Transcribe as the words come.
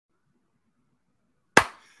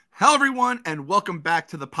Hello, everyone, and welcome back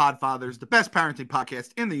to the Podfathers, the best parenting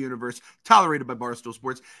podcast in the universe, tolerated by Barstool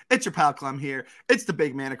Sports. It's your pal Clem here. It's the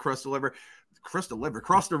big man across the river. Across the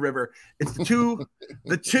river. It's the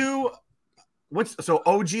two. So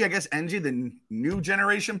OG, I guess NG, the new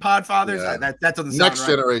generation Podfathers. Yeah. That doesn't sound Next right.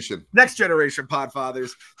 generation. Next generation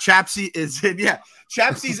Podfathers. Chapsy is in. Yeah,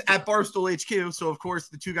 Chapsy's at Barstool HQ. So of course,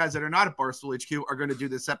 the two guys that are not at Barstool HQ are going to do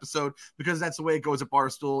this episode because that's the way it goes at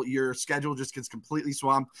Barstool. Your schedule just gets completely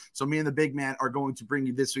swamped. So me and the big man are going to bring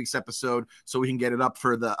you this week's episode so we can get it up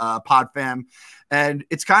for the Pod fam. And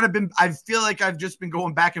it's kind of been, I feel like I've just been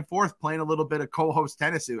going back and forth playing a little bit of co-host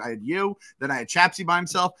tennis. I had you, then I had Chapsy by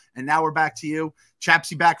himself, and now we're back to you.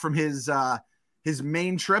 Chapsy back from his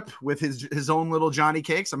main trip with his own little Johnny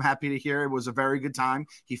Cakes. I'm happy to hear it was a very good time.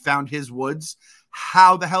 He found his woods.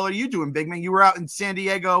 How the hell are you doing, big man? You were out in San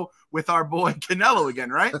Diego with our boy Canelo again,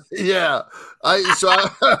 right? Yeah. I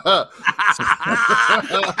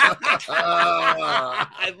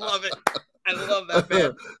love it. I love that,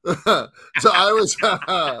 man. So I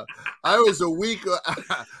was a week out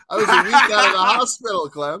of the hospital,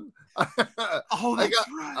 Clem. Oh, that's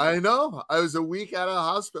right. I know. I was a week out of the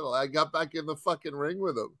hospital. I got back in the fucking ring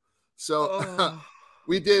with him. So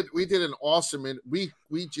we did an awesome we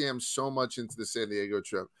jammed so much into the San Diego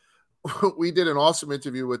trip. We did an awesome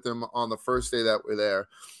interview with him on the first day that we're there.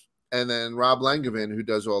 And then Rob Langevin, who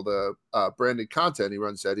does all the branded content, he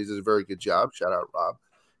runs that. He does a very good job. Shout out, Rob.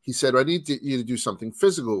 He said, I need you to do something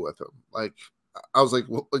physical with him. Like, I was like,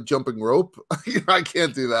 well, jumping rope? I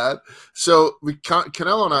can't do that. So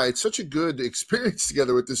Canelo and I had such a good experience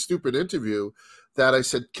together with this stupid interview that I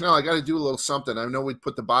said, Canelo, I got to do a little something. I know we'd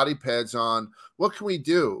put the body pads on. What can we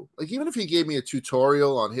do? Like, even if he gave me a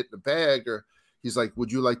tutorial on hitting the bag, or he's like,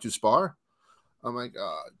 would you like to spar? I'm like,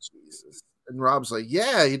 oh, Jesus. And Rob's like,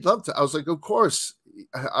 yeah, he'd love to. I was like, of course.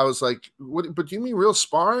 I was like, what? But do you mean real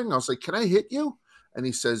sparring? I was like, can I hit you? And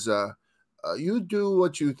he says, you do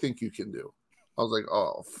what you think you can do. I was like,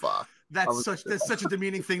 oh, fuck. That's such a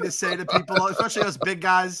demeaning thing to say to people, especially us big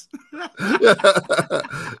guys.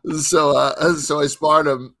 So I sparred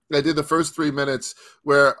him. I did the first 3 minutes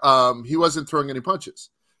where he wasn't throwing any punches.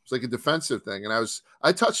 It was like a defensive thing. And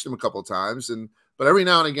I touched him a couple of times, but every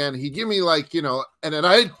now and again he'd give me like, and then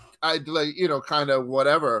I'd like, kind of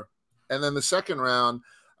whatever. And then the second round,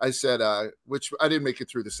 I said, which I didn't make it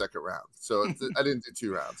through the second round. So I didn't do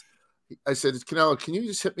 2 rounds. I said, Canelo, can you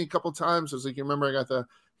just hit me a couple times? I was like, you remember I got the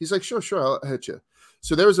 – he's like, sure, I'll hit you.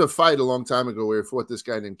 So there was a fight a long time ago where he fought this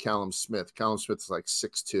guy named Callum Smith. Callum Smith's like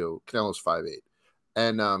 6'2". Canelo's 5'8".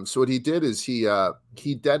 And so what he did is he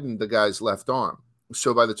deadened the guy's left arm.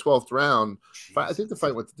 So by the 12th round – I think the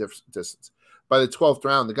fight went the distance. By the 12th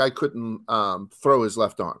round, the guy couldn't throw his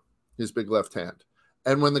left arm, his big left hand.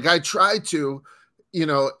 And when the guy tried to –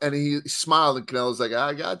 and he smiled, and Canelo's like,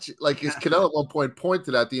 I got you. Like, his Canelo at one point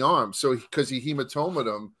pointed at the arm. So, because he hematomed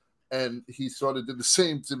him, and he sort of did the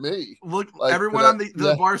same to me. Look, like, everyone on the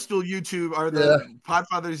Barstool YouTube or the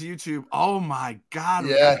Podfathers YouTube. Oh, my God.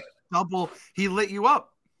 Yeah. Double. He lit you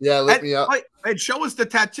up. Yeah, lit me up. And show us the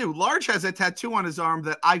tattoo. Large has a tattoo on his arm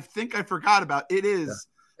that I think I forgot about. It is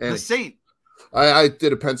the Saint. I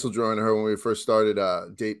did a pencil drawing of her when we first started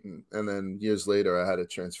dating, and then years later I had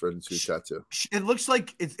it transferred into a tattoo. It looks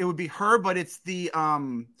like it would be her, but it's the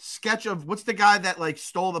sketch of what's the guy that like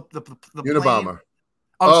stole the Unabomber. Plane?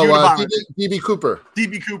 Oh, DB Cooper.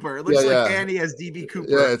 DB Cooper. It looks like Annie as DB Cooper.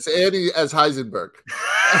 Yeah, it's Annie as Heisenberg.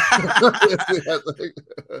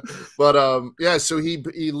 But so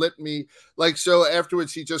he lit me like so.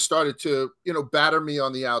 Afterwards, he just started to batter me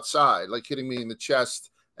on the outside, like hitting me in the chest.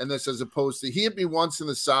 And this as opposed to he hit me once in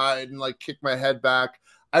the side and like kicked my head back.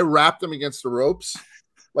 I wrapped him against the ropes.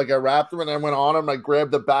 Like I wrapped him and I went on him. I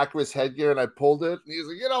grabbed the back of his headgear and I pulled it. And he was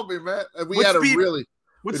like, get off me, man. And we had a really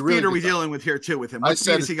what speed are we dealing with here too with him? I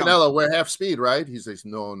said, Canelo, we're half speed, right? He's like,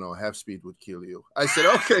 no, half speed would kill you. I said,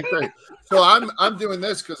 okay, great. So I'm doing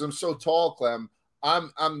this because I'm so tall, Clem.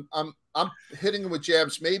 I'm hitting him with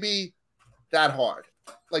jabs, maybe that hard.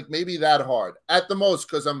 Like maybe that hard. At the most,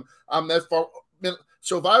 because I'm that far.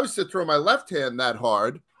 So if I was to throw my left hand that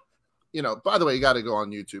hard, by the way, you got to go on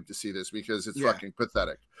YouTube to see this because it's fucking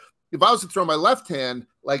pathetic. If I was to throw my left hand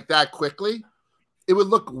like that quickly, it would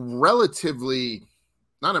look relatively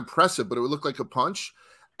not impressive, but it would look like a punch.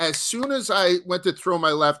 As soon as I went to throw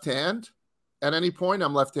my left hand, at any point,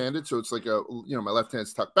 I'm left-handed, so it's like my left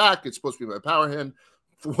hand's tucked back. It's supposed to be my power hand.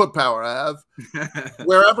 For what power I have.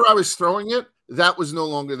 Wherever I was throwing it, that was no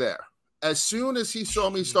longer there. As soon as he saw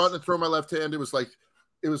me starting to throw my left hand, it was like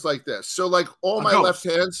this. So like all my left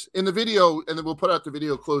hands in the video, and then we'll put out the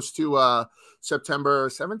video close to September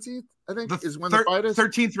 17th, I think, is when the fight is.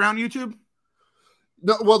 13th round YouTube?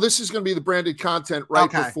 No, well, this is going to be the branded content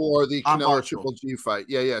before the Canelo Triple G fight.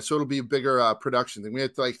 Yeah. So it'll be a bigger production thing. We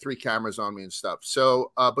had like 3 cameras on me and stuff.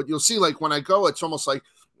 So, but you'll see, like when I go, it's almost like,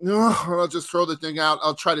 I'll just throw the thing out.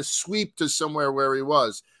 I'll try to sweep to somewhere where he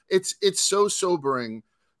was. It's so sobering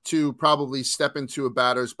to probably step into a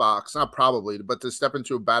batter's box. Not probably, but to step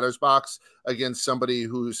into a batter's box against somebody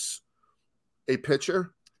who's a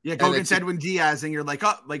pitcher. Yeah, go against Edwin Diaz, and you're like,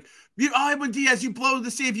 Edwin Diaz, you blow the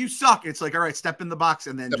save, you suck. It's like, all right, step in the box,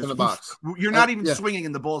 and then you're not even swinging,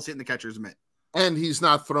 and the ball's hitting the catcher's mitt. And he's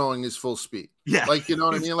not throwing his full speed. Yeah. Like, you know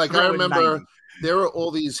what I mean? Like, I remember 90. There were all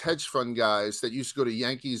these hedge fund guys that used to go to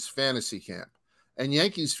Yankees fantasy camp, and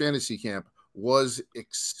Yankees fantasy camp was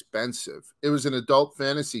expensive. It was an adult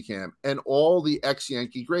fantasy camp, and all the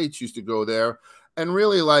ex-Yankee greats used to go there and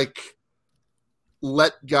really, like,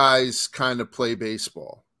 let guys kind of play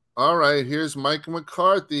baseball. All right, here's Mike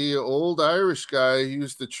McCarthy, old Irish guy who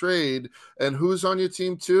used to trade. And who's on your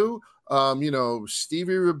team too?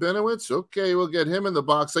 Stevie Rabinowitz. Okay, we'll get him in the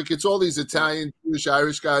box. Like, it's all these Italian, Jewish,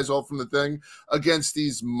 Irish guys all from the thing against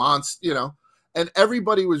these monsters, And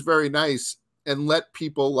everybody was very nice and let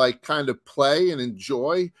people like kind of play and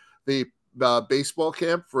enjoy the baseball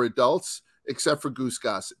camp for adults, except for Goose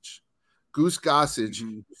Gossage. Goose Gossage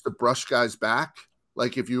used to brush guys back.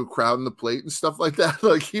 Like if you were crowding the plate and stuff like that,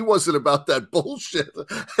 like he wasn't about that bullshit.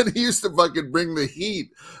 And he used to fucking bring the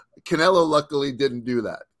heat. Canelo luckily didn't do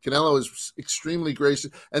that. Canelo was extremely gracious.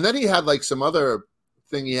 And then he had like some other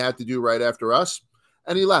thing he had to do right after us.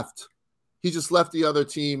 And he left. He just left the other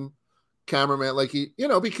team cameraman, like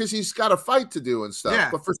because he's got a fight to do and stuff. Yeah.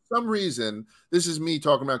 But for some reason, this is me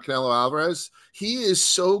talking about Canelo Alvarez. He is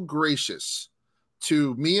so gracious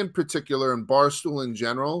to me in particular and Barstool in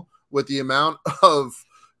general, with the amount of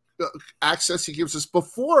access he gives us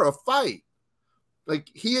before a fight. Like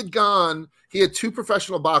he had 2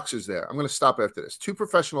 professional boxers there. I'm going to stop after this. 2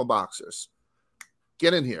 professional boxers.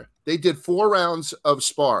 Get in here. They did 4 rounds of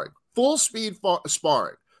sparring, full speed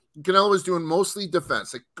sparring. Canelo was doing mostly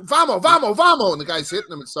defense, like vamo, vamo, vamo, and the guy's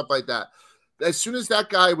hitting him and stuff like that. As soon as that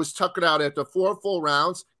guy was tuckered out after 4 full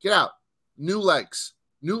rounds, get out. New legs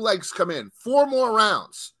come in. 4 more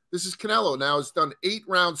rounds. This is Canelo now has done 8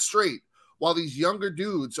 rounds straight while these younger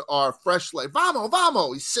dudes are fresh like, vamo,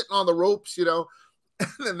 vamo. He's sitting on the ropes, And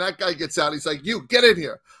then that guy gets out. He's like, you, get in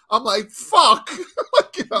here. I'm like, fuck.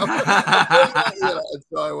 And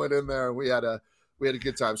so I went in there and we had a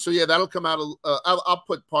good time. So, yeah, that'll come out. I'll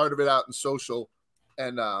put part of it out in social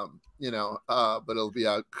and, but it'll be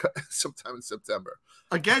out sometime in September.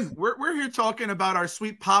 Again, we're here talking about our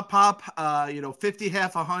sweet pop, 50,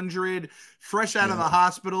 half 100, fresh out of the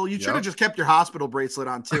hospital. You should have just kept your hospital bracelet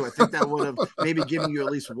on too. I think that would have maybe given you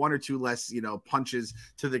at least 1 or 2 less, punches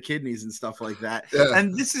to the kidneys and stuff like that. Yeah.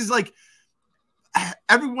 And this is like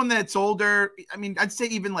everyone that's older. I mean, I'd say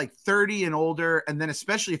even like 30 and older, and then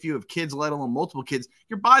especially if you have kids, let alone multiple kids,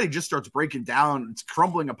 your body just starts breaking down. It's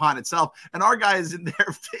crumbling upon itself. And our guy is in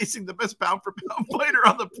there facing the best pound for pound fighter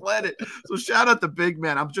on the planet. So shout out to Big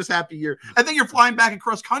Man. I'm just happy I think you're flying back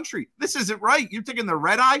across country. This isn't right. You're taking the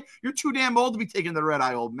red eye. You're too damn old to be taking the red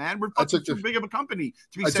eye, old man. We're too big of a company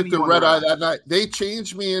to be sending you on the red eye that night. They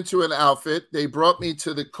changed me into an outfit. They brought me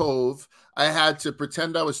to the Cove. I had to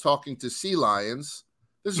pretend I was talking to sea lions.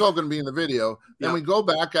 This is all going to be in the video. Then we go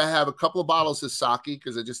back. I have a couple of bottles of sake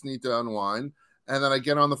because I just need to unwind. And then I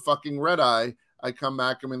get on the fucking red eye. I come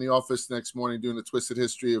back. I'm in the office next morning doing the twisted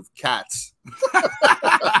history of cats.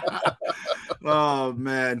 Oh,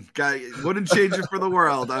 man. Guy, wouldn't change it for the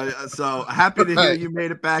world. So happy to hear you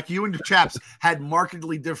made it back. You and Chaps had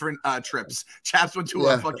markedly different trips. Chaps went to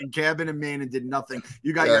a fucking cabin in Maine and did nothing.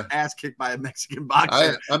 You got your ass kicked by a Mexican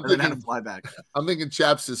boxer and then had to fly back. I'm thinking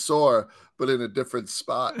Chaps is sore, but in a different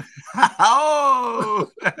spot.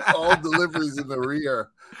 Oh! All deliveries in the rear.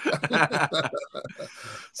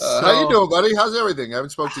 How you doing, buddy? How's everything? I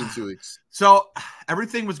haven't spoken to you in 2 weeks. So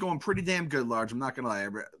everything was going pretty damn good, Large. I'm not gonna lie.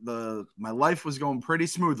 My life was going pretty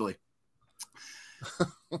smoothly.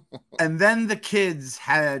 And then the kids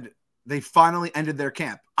they finally ended their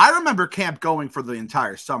camp. I remember camp going for the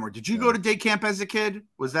entire summer. Did you go to day camp as a kid?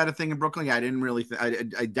 Was that a thing in Brooklyn? Yeah, I didn't really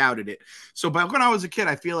I doubted it. So back when I was a kid,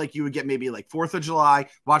 I feel like you would get maybe like 4th of July,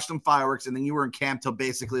 watch some fireworks, and then you were in camp till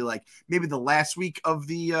basically like maybe the last week of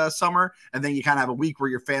the summer. And then you kind of have a week where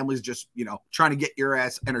your family's just, trying to get your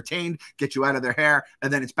ass entertained, get you out of their hair,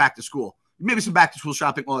 and then it's back to school. Maybe some back to school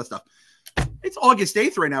shopping, all that stuff. It's August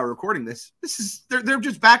 8th right now. We're recording this. They're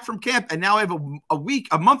just back from camp, and now I have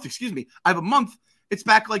a month. Excuse me. I have a month. It's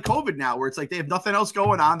back like COVID now, where it's like they have nothing else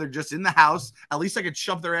going on. They're just in the house. At least I could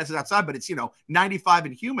shove their asses outside, but it's 95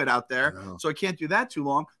 and humid out there, so I can't do that too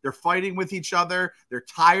long. They're fighting with each other. They're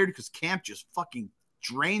tired because camp just fucking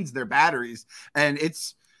drains their batteries, and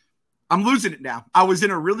I'm losing it now. I was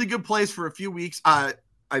in a really good place for a few weeks. I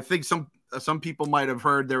think some people might have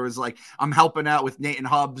heard there was like, I'm helping out with Nate and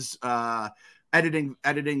Hub's editing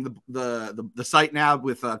the site now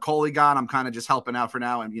with Coley gone. I'm kind of just helping out for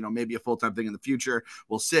now, and maybe a full-time thing in the future.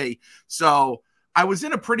 We'll see. So I was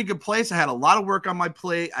in a pretty good place. I had a lot of work on my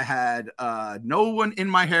plate. I had no one in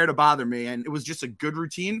my hair to bother me, and it was just a good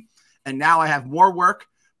routine. And now I have more work,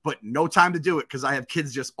 but no time to do it because I have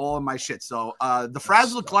kids just all in my shit. So the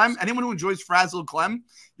Frazzled Clem, anyone who enjoys Frazzled Clem,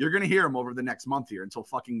 you're going to hear him over the next month here until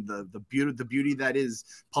fucking the beauty that is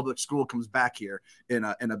public school comes back here in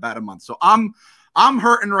about a month. So I'm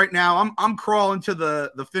hurting right now. I'm crawling to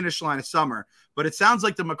the finish line of summer, but it sounds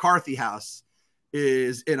like the McCarthy house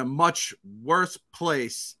is in a much worse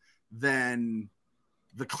place than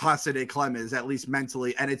the Clase de Clem is, at least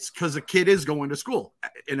mentally, and it's because a kid is going to school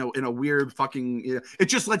in a weird fucking. It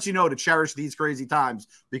just lets you know to cherish these crazy times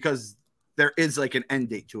because there is like an end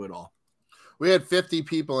date to it all. We had 50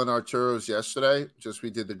 people in our churros yesterday. We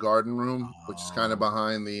did the garden room, which is kind of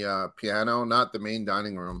behind the piano, not the main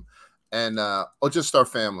dining room, and just our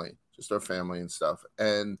family and stuff.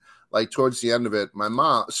 And like towards the end of it,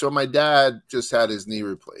 my dad just had his knee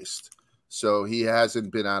replaced, so he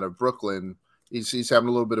hasn't been out of Brooklyn. He's having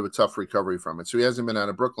a little bit of a tough recovery from it. So he hasn't been out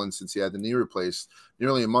of Brooklyn since he had the knee replaced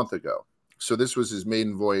nearly a month ago. So this was his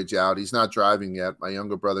maiden voyage out. He's not driving yet. My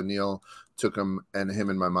younger brother, Neil, took him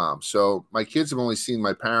and my mom. So my kids have only seen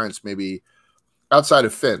my parents maybe outside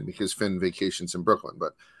of Finn, because Finn vacations in Brooklyn.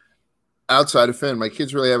 But outside of Finn, my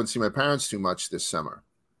kids really haven't seen my parents too much this summer.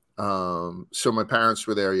 So my parents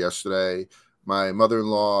were there yesterday. My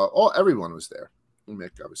mother-in-law, everyone was there.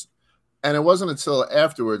 Mick, obviously. And it wasn't until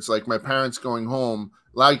afterwards, like my parents going home,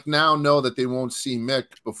 like now know that they won't see Mick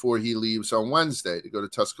before he leaves on Wednesday to go to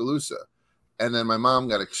Tuscaloosa. And then my mom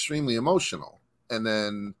got extremely emotional. And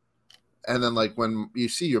then like when you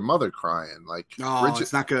see your mother crying, like, Bridget,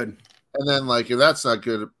 it's not good. And then like, if that's not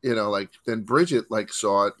good, like then Bridget like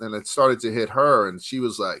saw it and it started to hit her. And she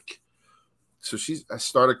was like, I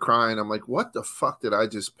started crying. I'm like, what the fuck did I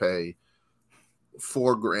just pay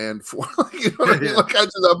 $4,000 for? You know what I mean? Like I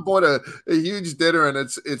bought a huge dinner and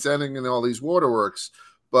it's ending in all these waterworks.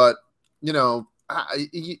 But he's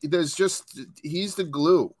the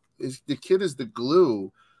glue. The kid is the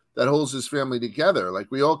glue that holds his family together.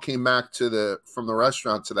 Like we all came back from the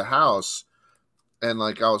restaurant to the house, and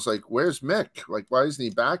like I was like, where's Mick? Like, why isn't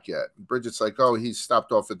he back yet? And Bridget's like, oh, he's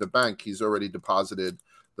stopped off at the bank. He's already deposited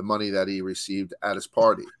the money that he received at his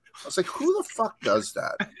party. I was like, who the fuck does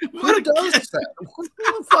that? Who does that? Who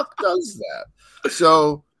the fuck does that?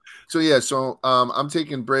 So I'm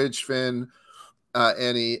taking Bridge, Finn,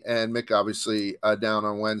 Annie, and Mick, obviously, down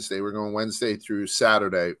on Wednesday. We're going Wednesday through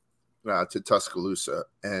Saturday to Tuscaloosa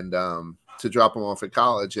and to drop them off at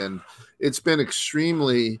college. And it's been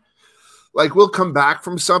extremely, like, we'll come back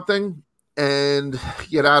from something and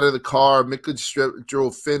get out of the car. Mick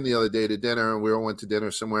drove Finn the other day to dinner, and we all went to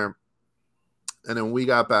dinner somewhere. And then we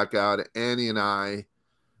got back out. Annie and I,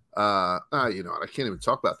 I can't even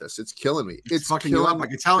talk about this. It's killing me. It's fucking you up. I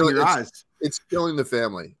can tell in your eyes. It's killing the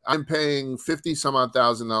family. I'm paying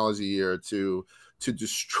 $50,000 a year to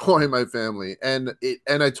destroy my family. And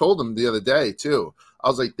I told them the other day too. I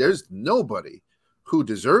was like, there's nobody who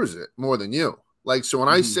deserves it more than you. Like, so when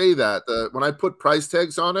I say that, when I put price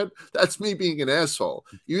tags on it, that's me being an asshole.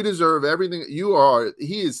 You deserve everything.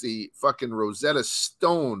 He is the fucking Rosetta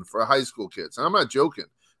Stone for high school kids. And I'm not joking.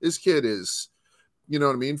 This kid is, you know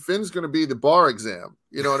what I mean? Finn's going to be the bar exam.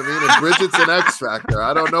 You know what I mean? And Bridget's an X factor.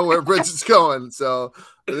 I don't know where Bridget's going. So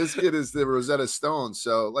this kid is the Rosetta Stone.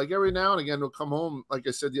 So like every now and again, we'll come home, like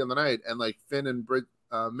I said the other night, and like Finn and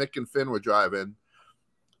Mick and Finn were driving.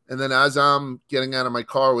 And then as I'm getting out of my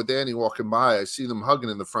car with Annie walking by, I see them hugging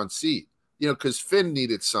in the front seat, because Finn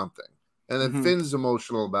needed something. And then Finn's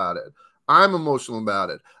emotional about it. I'm emotional about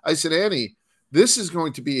it. I said, Annie, this is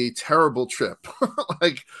going to be a terrible trip.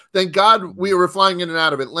 Like, thank God we were flying in and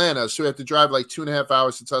out of Atlanta. So we have to drive like 2.5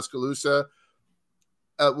 hours to Tuscaloosa,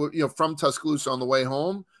 from Tuscaloosa on the way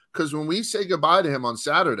home. Because when we say goodbye to him on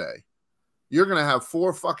Saturday, you're going to have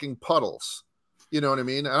 4 fucking puddles. You know what I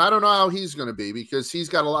mean? And I don't know how he's going to be because he's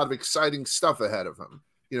got a lot of exciting stuff ahead of him.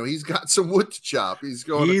 He's got some wood to chop. He's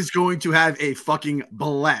going to have a fucking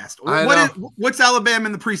blast. What's Alabama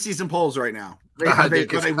in the preseason polls right now? Are they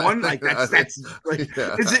won? Like that's like,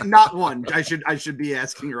 is it not one? I should be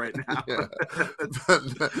asking right now. Yeah.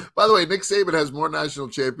 By the way, Nick Saban has more national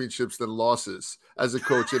championships than losses as a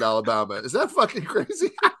coach at Alabama. Is that fucking crazy?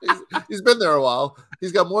 He's been there a while.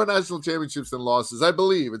 He's got more national championships than losses. I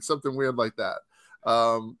believe it's something weird like that.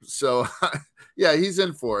 So yeah, he's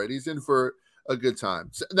in for it. He's in for a good time.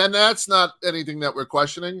 So then that's not anything that we're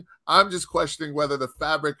questioning. I'm just questioning whether the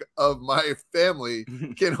fabric of my family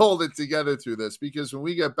can hold it together through this, because when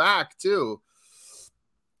we get back too,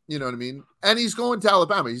 you know what I mean? And he's going to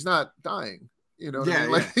Alabama. He's not dying. You know what I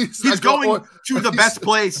mean? Like, he's going to the best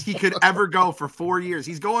place he could ever go for 4 years.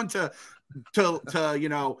 He's going to you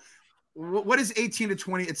know, what is 18 to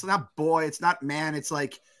 20? It's not boy, it's not man. It's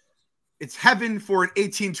like, it's heaven for an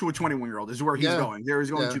 18 to a 21-year-old is where he's going. There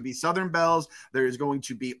is going to be Southern Bells. There is going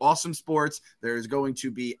to be awesome sports. There is going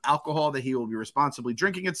to be alcohol that he will be responsibly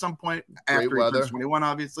drinking at some point after he turns 21,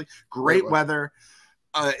 obviously. Great weather.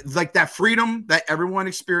 Like that freedom that everyone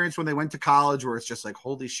experienced when they went to college, where it's just like,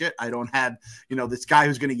 holy shit, I don't have, you know, this guy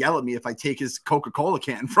who's going to yell at me if I take his Coca-Cola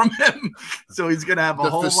can from him. So he's going to have a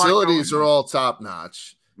whole lot. The facilities are all top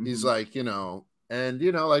notch. He's like, you know, and,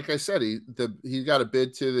 you know, like I said, he got a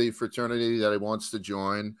bid to the fraternity that he wants to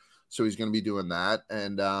join. So he's going to be doing that.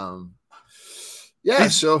 And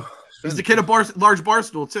he's the kid of large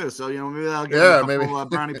Barstool too. So, you know, maybe I'll get a couple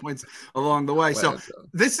brownie points along the way. So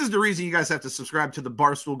this is the reason you guys have to subscribe to the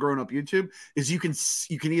Barstool Grown Up YouTube, is you can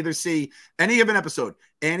either see any of an episode.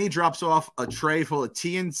 Annie drops off a tray full of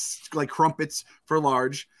tea and like crumpets for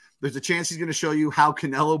large. There's a chance he's going to show you how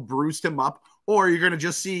Canelo bruised him up, or you're going to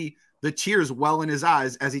just see the tears well in his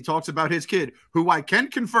eyes as he talks about his kid, who I can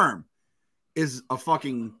confirm is a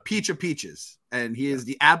fucking peach of peaches. And he is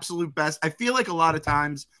the absolute best. I feel like a lot of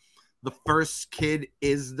times the first kid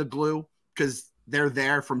is the glue, because they're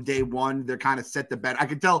there from day one. They're kind of set the bed. I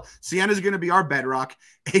can tell Sienna's going to be our bedrock.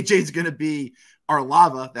 AJ's going to be our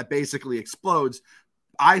lava that basically explodes.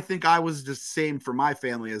 I think I was the same for my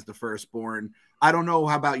family as the firstborn. I don't know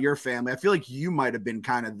how about your family. I feel like you might have been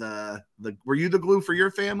kind of the were you the glue for your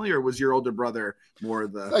family, or was your older brother more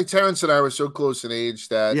the, like Terrence and I were so close in age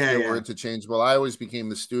that we're interchangeable. I always became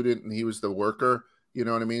the student and he was the worker. You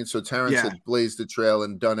know what I mean? So Terrence had blazed the trail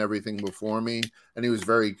and done everything before me, and he was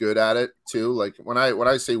very good at it too. Like when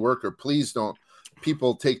I say worker, please don't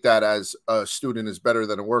people take that as a student is better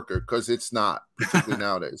than a worker, because it's not, particularly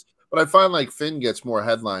nowadays. But I find like Finn gets more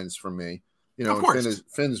headlines from me. You know,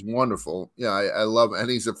 Finn's wonderful. Yeah, I love him, and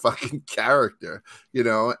he's a fucking character, you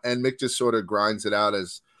know, and Mick just sort of grinds it out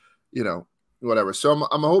as, you know, whatever. So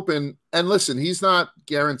I'm hoping, and listen, he's not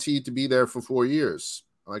guaranteed to be there for 4 years.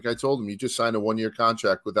 Like I told him, you just signed a 1-year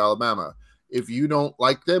contract with Alabama. If you don't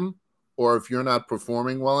like them, or if you're not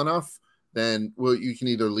performing well enough, then you can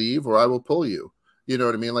either leave or I will pull you. You know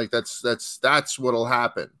what I mean? Like that's what'll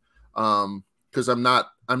happen. Because I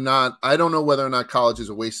don't know whether or not college is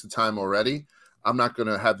a waste of time already. I'm not going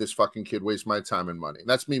to have this fucking kid waste my time and money.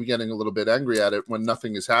 That's me getting a little bit angry at it when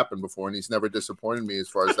nothing has happened before, and he's never disappointed me as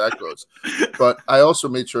far as that goes. But I also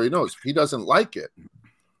made sure he knows if he doesn't like it,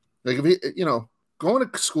 like if he, you know, going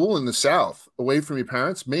to school in the South away from your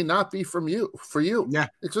parents may not be for you. Yeah,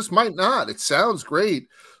 it just might not. It sounds great,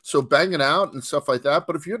 so bang it out and stuff like that.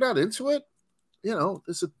 But if you're not into it, you know,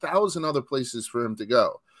 there's 1,000 other places for him to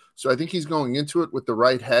go. So I think he's going into it with the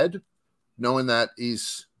right head, knowing that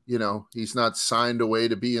he's, you know, he's not signed away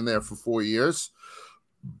to be in there for 4 years.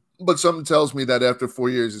 But something tells me that after 4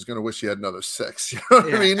 years, he's going to wish he had another 6. You know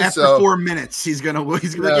what I mean? After 4 minutes, he's going to like,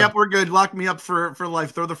 yep, we're good. Lock me up for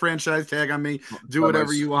life. Throw the franchise tag on me. Do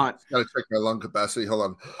whatever you want. Got to check my lung capacity. Hold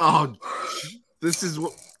on. Oh, this is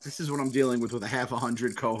what I'm dealing with a half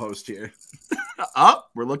 100 co-host here.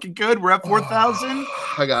 We're looking good. We're at 4,000.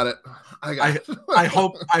 I got it. I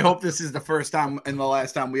hope this is the first time and the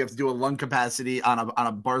last time we have to do a lung capacity on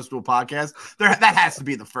a Barstool podcast. That has to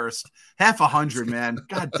be the first. Half 100, man.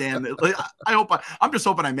 God damn it. Like, I'm just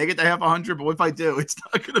hoping I make it to half 100, but if I do, it's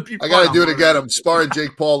not going to be fun. I got to do it again. I'm sparring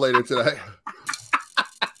Jake Paul later today.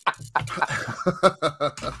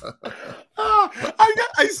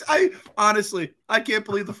 I honestly, I can't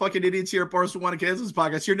believe the fucking idiots here at Barstool want to cancel this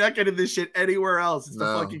podcast. You're not getting this shit anywhere else. It's the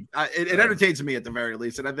fucking it entertains me at the very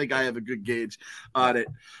least, and I think I have a good gauge on it.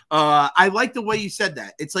 I like the way you said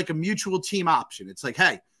that. It's like a mutual team option. It's like,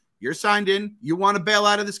 hey, you're signed in. You want to bail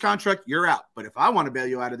out of this contract, you're out. But if I want to bail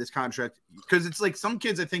you out of this contract, because it's like some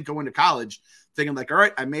kids I think go into college thinking like, all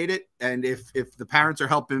right, I made it, and if the parents are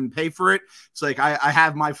helping pay for it, it's like I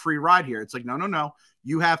have my free ride here. It's like no.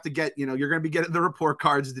 You have to get, you know, you're going to be getting the report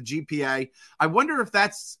cards, the GPA. I wonder if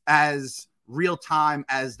that's as real time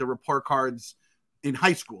as the report cards in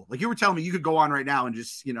high school. Like you were telling me, you could go on right now and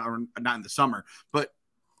just, you know, or not in the summer, but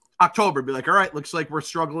October, be like, all right, looks like we're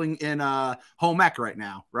struggling in home ec right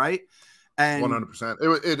now, right? And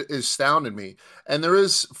 100%. It astounded me. And there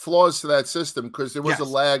is flaws to that system because there was a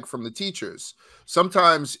lag from the teachers.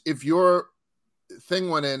 Sometimes if your thing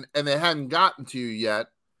went in and they hadn't gotten to you yet,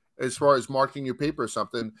 as far as marking your paper or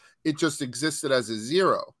something, it just existed as a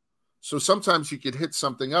 0. So sometimes you could hit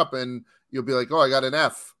something up and you'll be like, oh, I got an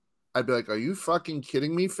F. I'd be like, are you fucking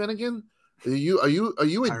kidding me, Finnegan? Are you a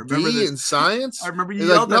D in science? I remember you He's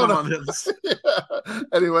yelled like, at him no. on this. Yeah.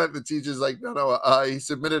 And he went, the teacher's like, no, he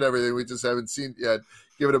submitted everything. We just haven't seen it yet.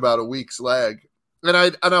 Give it about a week's lag. And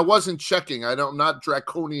I wasn't checking. I'm not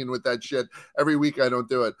draconian with that shit. Every week I don't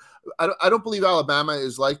do it. I don't believe Alabama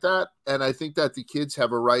is like that. And I think that the kids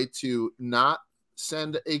have a right to not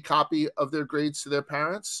send a copy of their grades to their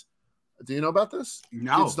parents. Do you know about this?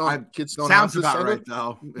 No, kids don't sounds have to about send right it?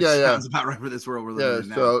 though. Sounds about right for this world we're living in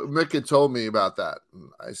now. So Mick had told me about that.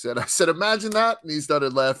 I said, imagine that, and he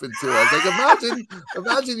started laughing too. I was like,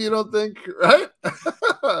 imagine you don't think, right?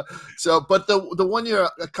 So, but the 1 year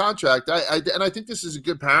contract, and I think this is a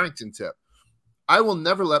good parenting tip. I will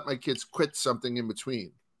never let my kids quit something in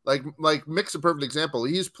between. Like Mick's a perfect example.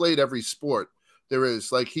 He's played every sport there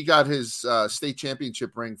is. Like he got his state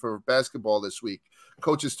championship ring for basketball this week.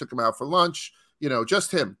 Coaches took him out for lunch,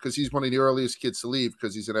 just him, because he's one of the earliest kids to leave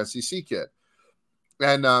because he's an SEC kid.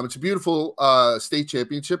 And it's a beautiful state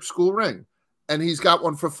championship school ring. And he's got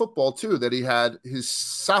one for football, too, that he had his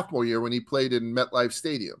sophomore year when he played in MetLife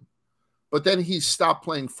Stadium. But then he stopped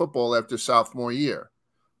playing football after sophomore year.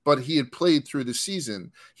 But he had played through the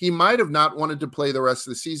season. He might have not wanted to play the rest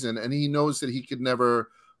of the season, and he knows that he could never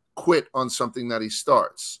quit on something that he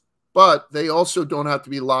starts. But they also don't have to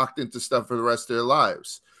be locked into stuff for the rest of their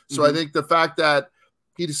lives. So I think the fact that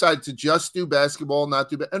he decided to just do basketball, not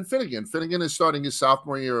do and Finnegan is starting his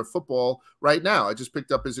sophomore year of football right now. I just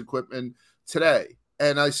picked up his equipment today.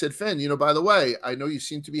 And I said, Finn, by the way, I know you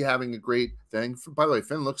seem to be having a great thing. By the way,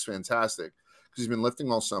 Finn looks fantastic because he's been lifting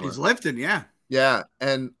all summer. He's lifting, yeah. Yeah.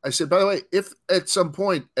 And I said, by the way, if at some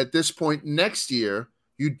point, at this point next year,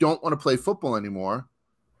 you don't want to play football anymore,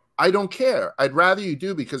 I don't care. I'd rather you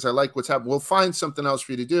do because I like what's happening. We'll find something else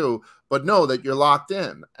for you to do, but know that you're locked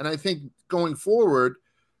in. And I think going forward,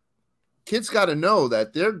 kids got to know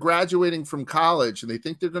that they're graduating from college and they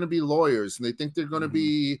think they're going to be lawyers and they think they're going to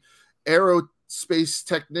be aerospace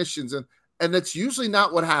technicians. And that's usually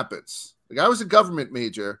not what happens. Like I was a government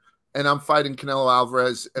major and I'm fighting Canelo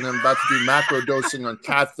Alvarez and I'm about to do macro dosing on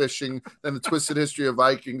catfishing and the twisted history of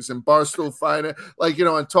Vikings and Barstool Fighter,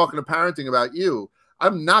 and talking to parenting about you.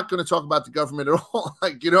 I'm not going to talk about the government at all.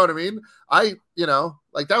 You know what I mean? That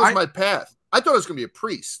was my path. I thought I was going to be a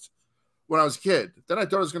priest when I was a kid. Then I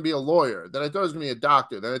thought I was going to be a lawyer. Then I thought I was going to be a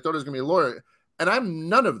doctor. Then I thought I was going to be a lawyer. And I'm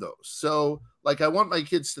none of those. So I want my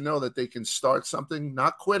kids to know that they can start something,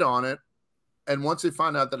 not quit on it. And once they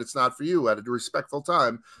find out that it's not for you at a respectful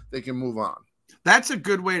time, they can move on. That's a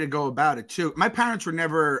good way to go about it too. My parents were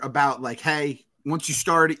never about hey, once you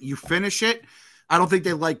start it, you finish it. I don't think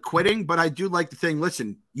they like quitting, but I do like the thing.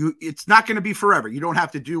 Listen, it's not going to be forever. You don't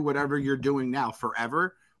have to do whatever you're doing now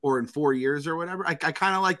forever or in 4 years or whatever. I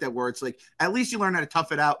kind of like that where it's at least you learn how to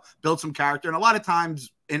tough it out, build some character. And a lot of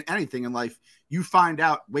times in anything in life, you find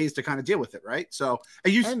out ways to kind of deal with it, right? So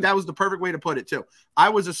that was the perfect way to put it too. I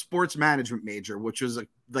was a sports management major, which was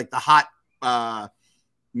the hot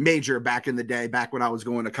major back in the day, back when I was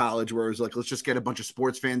going to college, where it was let's just get a bunch of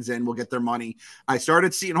sports fans in, we'll get their money. I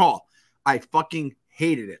started Seton Hall. I fucking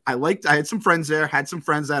hated it. I had some friends there, had some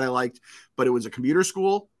friends that I liked, but it was a commuter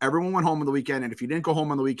school. Everyone went home on the weekend. And if you didn't go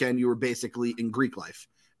home on the weekend, you were basically in Greek life.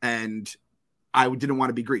 And I didn't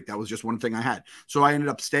want to be Greek. That was just one thing I had. So I ended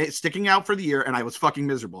up sticking out for the year and I was fucking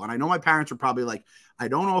miserable. And I know my parents were probably I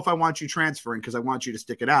don't know if I want you transferring because I want you to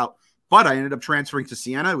stick it out. But I ended up transferring to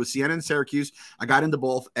Siena. It was Siena and Syracuse. I got into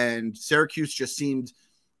both and Syracuse just seemed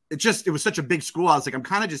it was such a big school. I was I'm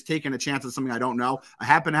kind of just taking a chance on something I don't know. I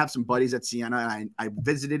happen to have some buddies at Siena, and I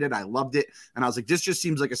visited it. I loved it. And I was this just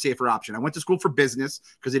seems like a safer option. I went to school for business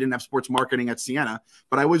because they didn't have sports marketing at Siena,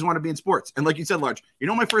 but I always wanted to be in sports. And like you said, Large,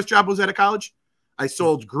 my first job was out of college? I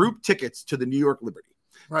sold group tickets to the New York Liberty.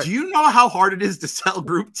 Right. Do you know how hard it is to sell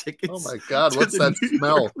group tickets? Oh my God, what's that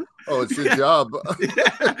smell? Oh, it's your job.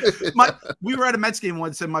 We were at a Mets game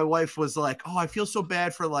once, and my wife was like, "Oh, I feel so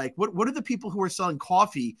bad for what do the people who are selling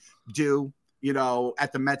coffee do,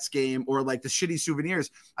 at the Mets game or the shitty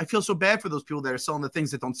souvenirs? I feel so bad for those people that are selling the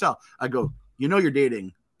things that don't sell." I go, "You're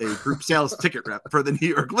dating a group sales ticket rep for the New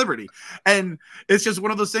York Liberty," and it's just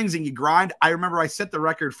one of those things. And you grind. I remember I set the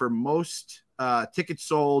record for most tickets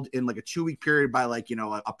sold in a 2-week period by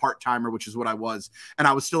a part-timer, which is what I was. And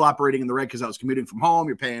I was still operating in the red because I was commuting from home.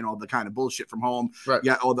 You're paying all the kind of bullshit from home. Right.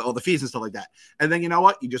 Yeah. All the fees and stuff like that. And then you know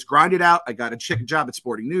what? You just grind it out. I got a job at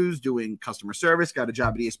Sporting News doing customer service, got a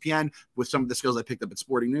job at ESPN with some of the skills I picked up at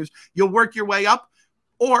Sporting News. You'll work your way up,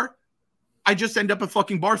 or I just end up a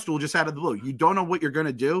fucking Barstool just out of the blue. You don't know what you're going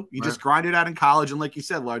to do. You just grind it out in college. And like you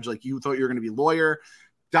said, Large, you thought you were going to be a lawyer.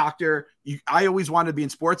 doctor. I always wanted to be in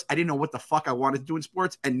sports. I didn't know what the fuck I wanted to do in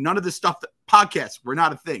sports. And none of this stuff, podcasts were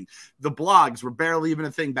not a thing. The blogs were barely even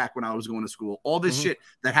a thing back when I was going to school. All this shit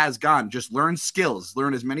that has gone, just learn skills,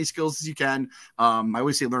 learn as many skills as you can. I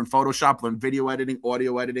always say learn Photoshop, learn video editing,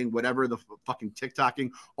 audio editing, whatever, the fucking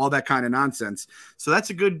TikToking, all that kind of nonsense. So that's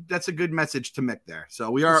a good message to Mick there.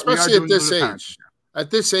 So we are, especially at this age. At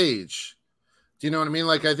this age, do you know what I mean?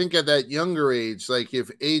 Like, I think at that younger age, like if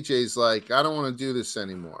AJ's like, I don't want to do this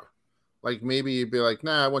anymore. Like maybe you'd be like,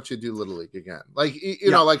 nah, I want you to do Little League again. Like,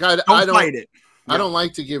 you know, like I don't fight it. I don't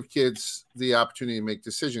like to give kids the opportunity to make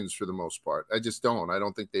decisions for the most part. I just don't. I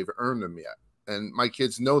don't think they've earned them yet. And my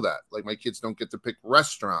kids know that. Like my kids don't get to pick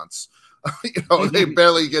restaurants. You know, they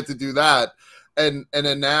barely get to do that. And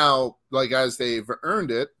then now, like as they've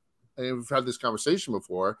earned it, and we've had this conversation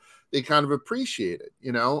before, they kind of appreciate it,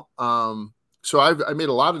 you know? So I made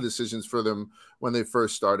a lot of decisions for them when they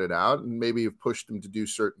first started out, and maybe have pushed them to do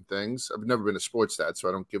certain things. I've never been a sports dad, so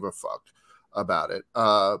I don't give a fuck about it.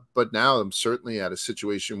 But now I'm certainly at a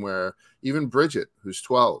situation where even Bridget, who's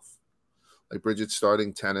 12, like Bridget's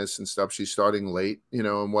starting tennis and stuff. She's starting late, you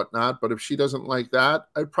know, and whatnot. But if she doesn't like that,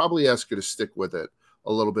 I'd probably ask her to stick with it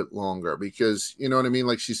a little bit longer because, you know what I mean?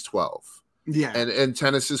 Like she's 12. Yeah. And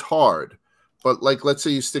tennis is hard. But like, let's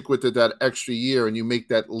say you stick with it that extra year and you make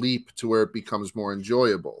that leap to where it becomes more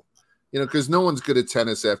enjoyable, you know, because no one's good at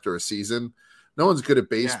tennis after a season. No one's good at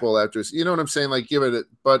baseball after, you know what I'm saying? Like give it,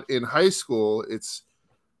 but in high school, it's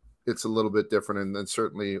a little bit different. And then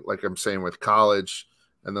certainly like I'm saying with college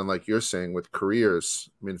and then like you're saying with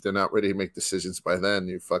careers, I mean, if they're not ready to make decisions by then,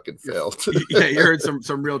 you fucking failed. Yeah. You're in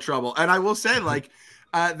some real trouble. And I will say like,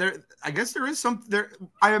 I guess there is some there.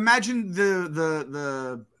 I imagine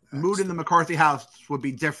the mood in the McCarthy house would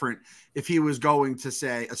be different if he was going to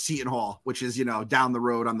say a Seton Hall, which is, you know, down the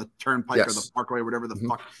road on the Turnpike or the Parkway, whatever the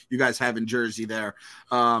fuck you guys have in Jersey there.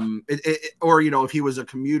 Or, you know, if he was a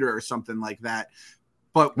commuter or something like that.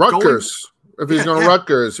 But Rutgers, if he's going to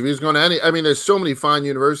Rutgers, if he's going to any, I mean, there's so many fine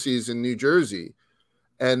universities in New Jersey.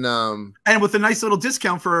 And with a nice little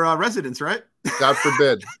discount for residents, right? God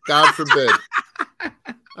forbid. God forbid.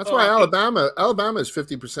 That's why Alabama is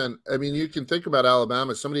 50%. I mean, you can think about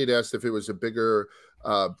Alabama. Somebody had asked if it was a bigger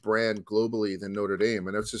brand globally than Notre Dame.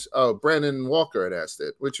 And it's just, Brandon Walker had asked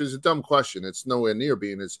it, which is a dumb question. It's nowhere near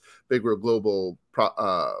being as big or global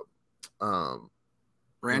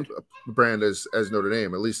brand as Notre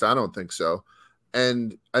Dame. At least I don't think so.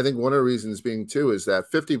 And I think one of the reasons being, too, is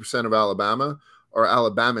that 50% of Alabama are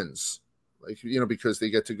Alabamans, like, you know, because they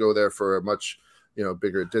get to go there for a much, you know,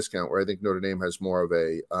 bigger discount, where I think Notre Dame has more of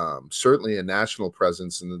a certainly a national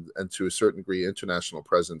presence and to a certain degree international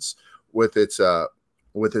presence with its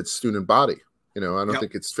student body. You know, I don't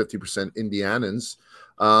think it's 50% Indianans.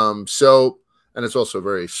 So, and it's also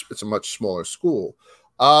it's a much smaller school.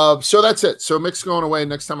 So that's it. So Mick's going away.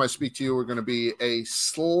 Next time I speak to you, we're going to be a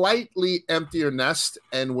slightly emptier nest,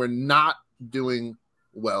 and we're not doing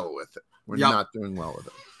well with it. We're not doing well with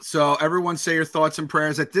it. So everyone say your thoughts and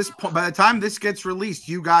prayers. At this point, by the time this gets released,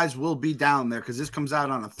 you guys will be down there because this comes out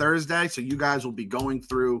on a Thursday. So you guys will be going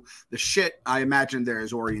through the shit. I imagine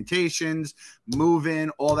there's orientations, move-in,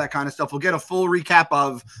 all that kind of stuff. We'll get a full recap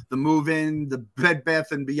of the move-in, the Bed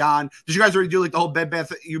Bath and Beyond. Did you guys already do like the whole Bed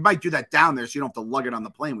Bath? You might do that down there so you don't have to lug it on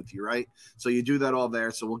the plane with you, right? So you do that all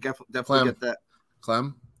there. So we'll definitely get that.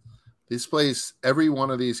 Clem, this place, every one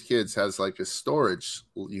of these kids has like a storage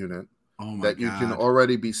unit. Oh that you can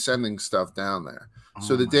already be sending stuff down there.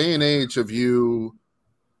 So the day and age of you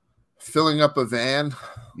filling up a van,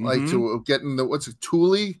 like to getting the, what's it,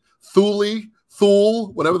 Thule,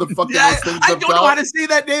 whatever the fuck those things I don't know how to say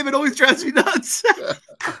that name. It always drives me nuts.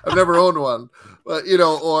 I've never owned one, but you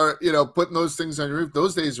know, or, you know, putting those things on your roof,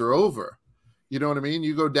 those days are over. You know what I mean?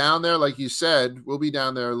 You go down there, like you said, we'll be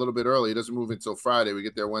down there a little bit early. It doesn't move until Friday. We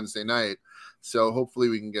get there Wednesday night. So hopefully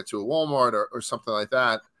we can get to a Walmart or something like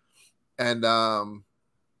that. And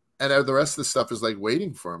the rest of the stuff is like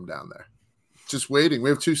waiting for him down there, just waiting. We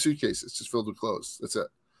have 2 suitcases just filled with clothes. That's it.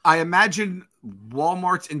 I imagine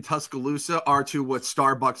Walmarts in Tuscaloosa are to what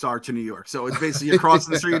Starbucks are to New York. So it's basically across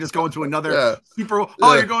the street, you're just going to another super.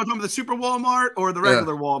 Oh, you're going to the super Walmart or the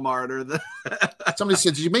regular Walmart or the. Somebody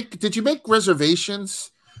said, did you make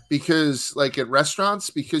reservations because like at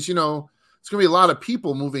restaurants, because, you know, it's going to be a lot of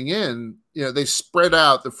people moving in. You know, they spread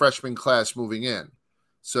out the freshman class moving in.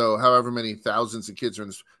 So however many thousands of kids are in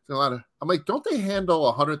this, a lot of, I'm like, don't they handle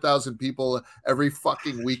 100,000 people every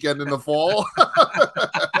fucking weekend in the fall?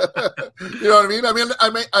 You know what I mean? I mean,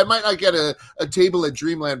 I might not get a table at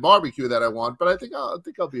Dreamland Barbecue that I want, but I think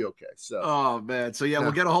I'll be okay. So, oh man. So yeah,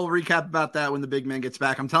 we'll get a whole recap about that when the big man gets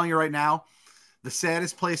back. I'm telling you right now, The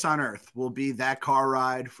saddest place on earth will be that car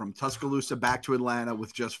ride from Tuscaloosa back to Atlanta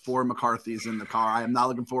with just 4 McCarthys in the car. I am not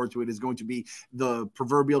looking forward to it. It's going to be the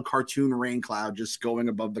proverbial cartoon rain cloud just going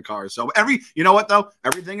above the car. So you know what though?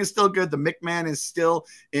 Everything is still good. The McMahon is still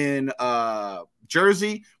in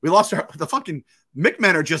Jersey. We lost the fucking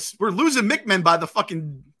McMahon we're losing McMahon by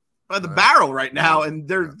the barrel right now, and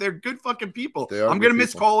they're good fucking people. I'm gonna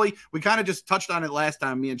miss Coley. We kind of just touched on it last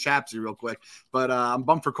time, me and Chapsy, real quick, but I'm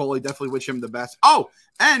bummed for Coley. Definitely wish him the best. Oh,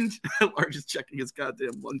 and we're just checking his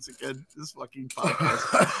goddamn once again. This fucking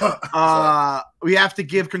podcast. We have to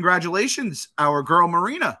give congratulations our girl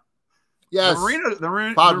Marina. Yes, Marina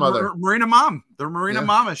mom. The Marina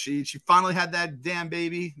mama. She finally had that damn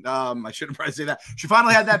baby. I shouldn't probably say that. She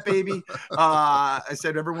finally had that baby. I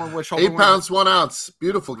said everyone wish 8 pounds 1 ounce.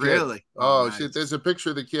 Beautiful kid. Really? Oh nice. Shit! There's a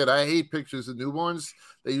picture of the kid. I hate pictures of newborns.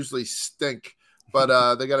 They usually stink.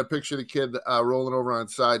 But they got a picture of the kid rolling over on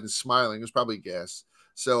side and smiling. It was probably gas.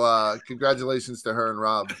 So congratulations to her and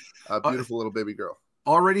Rob. Beautiful little baby girl.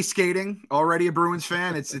 Already skating, already a Bruins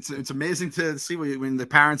fan. It's amazing to see when the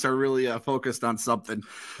parents are really focused on something.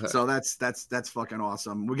 So that's fucking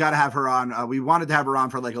awesome. We got to have her on. We wanted to have her on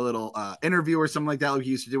for like a little interview or something like that, like we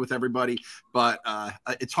used to do with everybody. But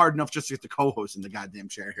it's hard enough just to get the co-host in the goddamn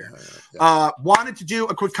chair here. Wanted to do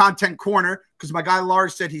a quick content corner because my guy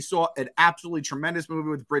Lars said he saw an absolutely tremendous movie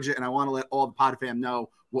with Bridget, and I want to let all the pod fam know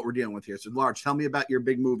what we're dealing with here. So, Lars, tell me about your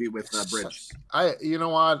big movie with Bridge. You know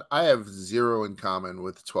what? I have zero in common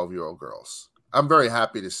with 12-year-old girls. I'm very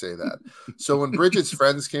happy to say that. So when Bridget's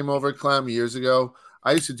friends came over, Clem, years ago,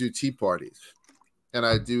 I used to do tea parties. And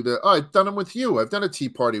I do I've done them with you. I've done a tea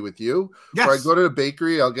party with you. Yes. Where I go to the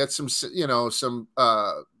bakery, I'll get some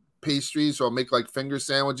pastries, or I'll make like finger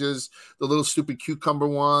sandwiches, the little stupid cucumber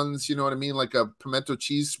ones, you know what I mean, like a pimento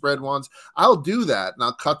cheese spread ones. I'll do that, and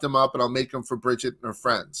I'll cut them up, and I'll make them for Bridget and her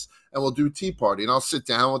friends, and we'll do tea party, and I'll sit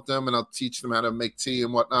down with them, and I'll teach them how to make tea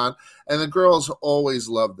and whatnot, and the girls always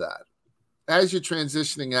love that. As you're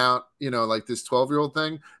transitioning out, like this 12-year-old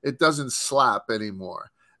thing, it doesn't slap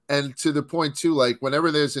anymore, and to the point too, like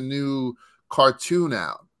whenever there's a new cartoon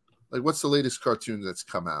out, like what's the latest cartoon that's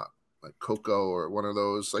come out? Like Coco or one of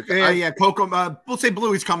those, like Coco. We'll say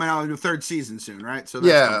Bluey's coming out in the 3rd season soon, right? So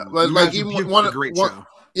like even one show.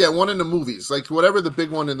 Yeah, one in the movies, like whatever the big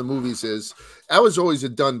one in the movies is. That was always a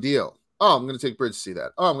done deal. Oh, I'm going to take Bridge to see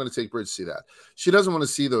that. Oh, I'm going to take Bridge to see that. She doesn't want to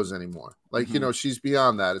see those anymore. Like she's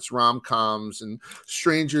beyond that. It's rom-coms and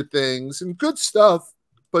Stranger Things and good stuff,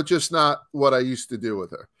 but just not what I used to do with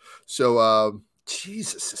her. So.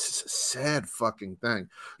 Jesus, this is a sad fucking thing.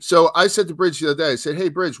 So I said to Bridge the other day, I said, hey,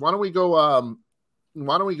 Bridge, why don't we go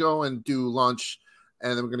and do lunch,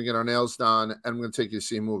 and then we're going to get our nails done, and I'm going to take you to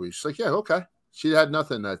see a movie. She's like, yeah, okay. She had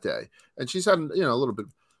nothing that day, and she's had, a little bit.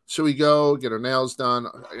 So we go, get our nails done.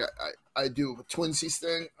 I do a twinsies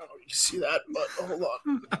thing. I don't know if you can see that, but hold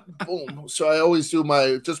on. Boom. So I always do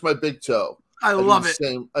my big toe. I love it.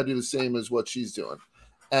 I do the same as what she's doing.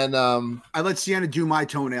 And I let Sienna do my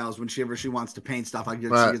toenails whenever she wants to paint stuff. She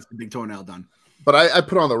gets the big toenail done. But I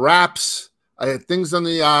put on the wraps. I had things on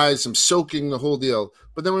the eyes. I'm soaking the whole deal.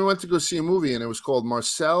 But then we went to go see a movie, and it was called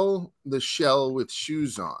Marcel the Shell with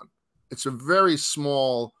Shoes On. It's a very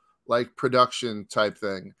small, like, production type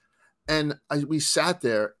thing. And we sat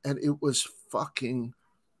there, and it was fucking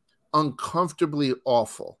uncomfortably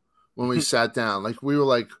awful when we sat down. Like, we were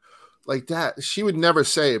like that. She would never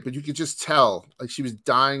say it, but you could just tell, like, she was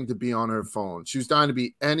dying to be on her phone. She was dying to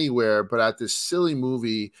be anywhere but at this silly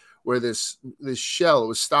movie where this shell, it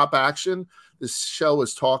was stop action. This shell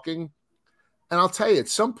was talking. And I'll tell you, at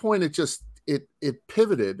some point it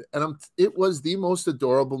pivoted, and it was the most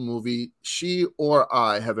adorable movie she or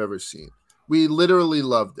I have ever seen. We literally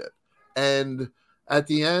loved it. And at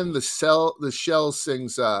the end, the shell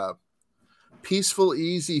sings Peaceful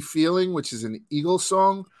Easy Feeling, which is an Eagle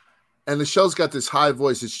song. And the shell's got this high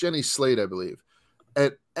voice. It's Jenny Slate, I believe.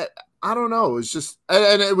 And I don't know. It was just,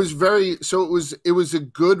 and it was it was a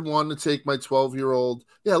good one to take my 12-year-old.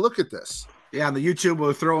 Yeah, look at this. Yeah, on the YouTube,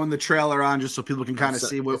 we'll throw in the trailer on just so people can kind of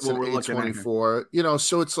see what we're looking at.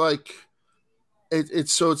 So it's like,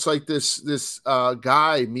 it's like this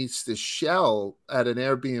guy meets this shell at an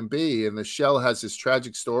Airbnb, and the shell has this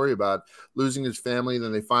tragic story about losing his family, and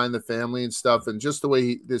then they find the family and stuff, and just the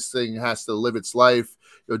way this thing has to live its life,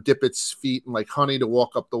 dip its feet in like honey to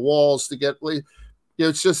walk up the walls to get,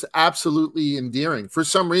 it's just absolutely endearing for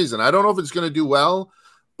some reason. I don't know if it's going to do well,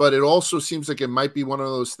 but it also seems like it might be one of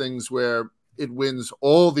those things where it wins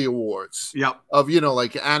all the awards. Yep. Of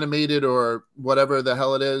like animated or whatever the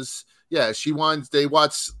hell it is. Yeah, they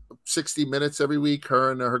watch 60 Minutes every week,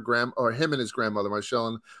 her and her him and his grandmother, Marcel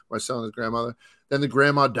and his grandmother. Then the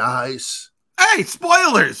grandma dies. Hey,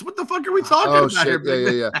 spoilers! What the fuck are we talking about shit. here?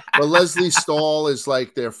 Yeah. But Leslie Stahl is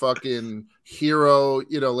like their fucking hero.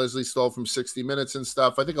 You know, Leslie Stahl from 60 Minutes and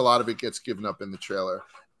stuff. I think a lot of it gets given up in the trailer.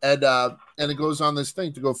 And it goes on this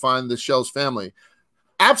thing to go find the Shell's family.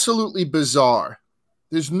 Absolutely bizarre.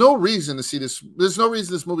 There's no reason to see this. There's no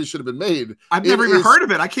reason this movie should have been made. I've never even heard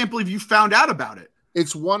of it. I can't believe you found out about it.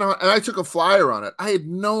 It's and I took a flyer on it. I had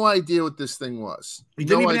no idea what this thing was. You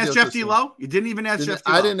didn't even ask Jeff D. Lowe? You didn't even ask Jeff D.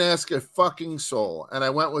 Lowe? I didn't ask a fucking soul. And I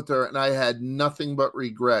went with her, and I had nothing but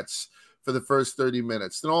regrets for the first 30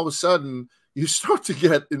 minutes. Then all of a sudden, you start to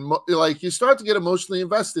get emotionally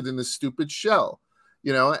invested in this stupid shell,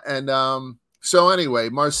 you know? And so anyway,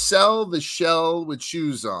 Marcel the Shell with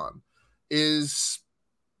Shoes On is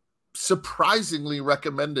surprisingly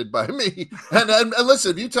recommended by me. And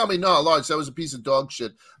listen, if you tell me, no, Lawrence, that was a piece of dog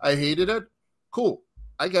shit, I hated it, cool,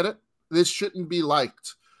 I get it. This shouldn't be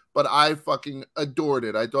liked, but I fucking adored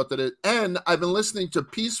it. I thought that it, and I've been listening to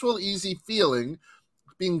Peaceful Easy Feeling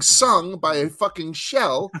being sung by a fucking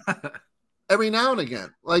shell every now and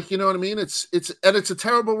again. Like, you know what I mean? It's a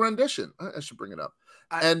terrible rendition. I should bring it up.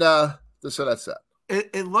 So that's that.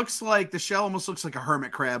 It looks like the shell almost looks like a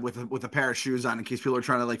hermit crab with a pair of shoes on, in case people are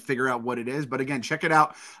trying to like figure out what it is. But again, check it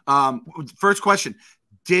out. First question: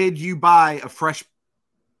 did you buy a fresh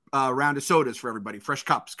round of sodas for everybody, fresh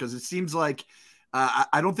cups? Because it seems like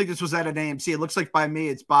I don't think this was at an AMC. It looks like by me,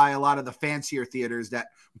 it's by a lot of the fancier theaters that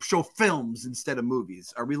show films instead of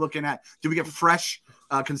movies. Are we looking at? Do we get fresh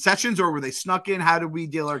concessions, or were they snuck in? How do we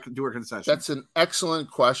do our concessions? That's an excellent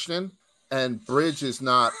question, and Bridge is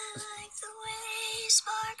not.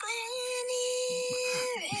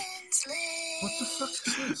 What the fuck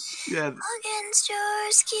is this? Yeah,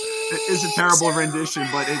 it is a terrible rendition,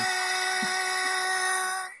 but it.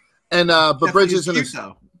 And but Bridge isn't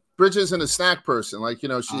though. Bridge isn't a snack person, like, you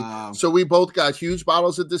know, she. So we both got huge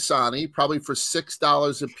bottles of Dasani, probably for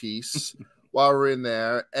 $6 a piece, while we're in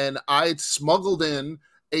there, and I smuggled in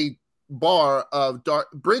a bar of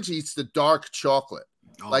dark. Bridge eats the dark chocolate,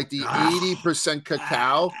 like the 80%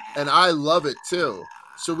 cacao, and I love it too.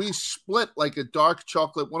 So we split like a dark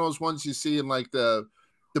chocolate, one of those ones you see in like the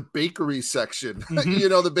bakery section, you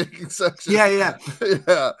know, the baking section. Yeah.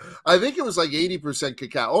 Yeah. I think it was like 80%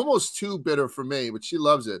 cacao, almost too bitter for me, but she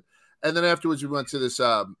loves it. And then afterwards we went to this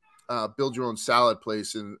build your own salad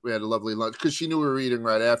place, and we had a lovely lunch because she knew we were eating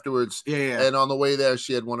right afterwards. Yeah. And on the way there,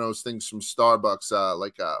 she had one of those things from Starbucks,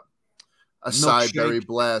 like a side berry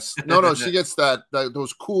blast. No, she gets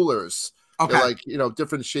those coolers. Okay. They're like, you know,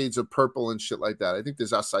 different shades of purple and shit like that. I think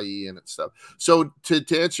there's acai in it and stuff. So to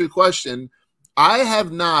answer your question, I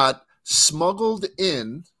have not smuggled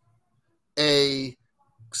in a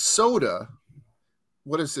soda.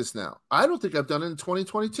 What is this now? I don't think I've done it in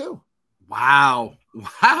 2022. Wow.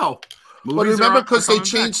 But remember, because they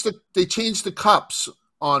changed the cups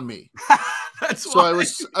on me. That's so why.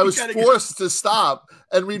 I was forced to stop,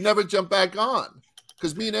 and we never jumped back on.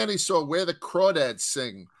 Because me and Annie saw Where the Crawdads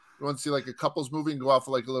Sing. You want to see like a couples movie and go out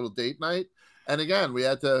for like a little date night. And again, we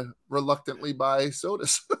had to reluctantly buy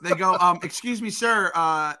sodas. They go, excuse me, sir,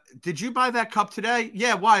 did you buy that cup today?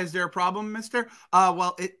 Yeah, why? Is there a problem, mister?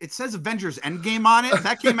 Well, it says Avengers Endgame on it.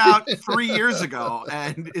 That came out 3 years ago,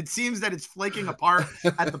 and it seems that it's flaking apart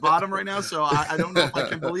at the bottom right now, so I don't know if I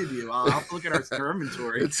can believe you. I'll have to look at our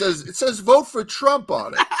inventory. It says vote for Trump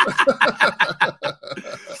on it.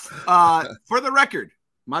 For the record,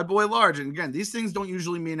 my boy Large, and again, these things don't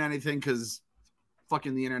usually mean anything because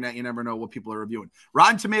fucking the internet, you never know what people are reviewing.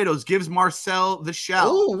 Rotten Tomatoes gives Marcel the Shell.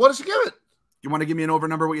 Oh, what does it give it? You want to give me an over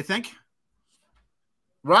number? What you think?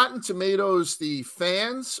 Rotten Tomatoes, the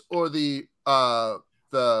fans or the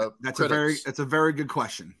critics? That's a very good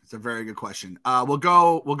question. It's a very good question. We'll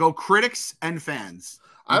go critics and fans.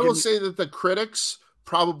 I will say that the critics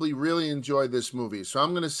probably really enjoyed this movie, so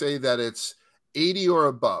I'm going to say that it's 80 or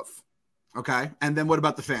above. Okay. And then what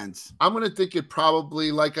about the fans? I'm going to think it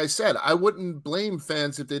probably, like I said, I wouldn't blame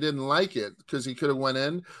fans if they didn't like it because he could have went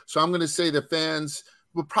in. So I'm going to say the fans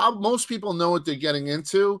will probably, most people know what they're getting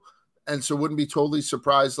into, and so wouldn't be totally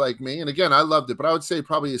surprised like me. And again, I loved it, but I would say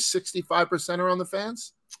probably a 65% are on the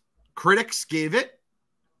fans. Critics gave it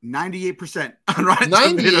 98% on Rotten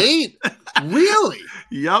 98? Really?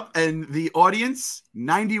 Yep. And the audience,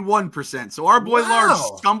 91%. So our boy Large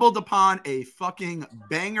stumbled upon a fucking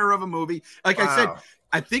banger of a movie. Like I said,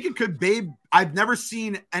 I think it could Babe. I've never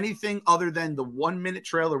seen anything other than the 1 minute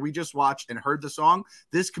trailer we just watched and heard the song.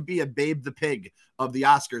 This could be a Babe the Pig of the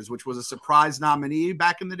Oscars, which was a surprise nominee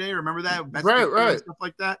back in the day. Remember that? Right. Stuff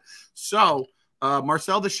like that. So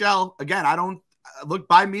Marcel the Shell, again, I don't look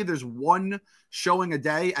by me. There's one showing a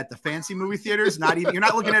day at the fancy movie theaters. Not even, you're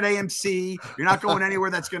not looking at AMC. You're not going anywhere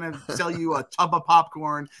that's going to sell you a tub of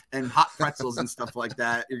popcorn and hot pretzels and stuff like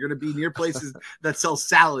that. You're going to be near places that sell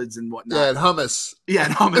salads and whatnot. Yeah, and hummus. Yeah,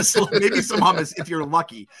 and hummus. Maybe some hummus if you're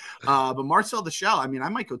lucky. But Marcel the Shell, I mean, I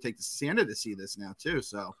might go take Santa to see this now too.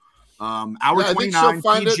 So hour 29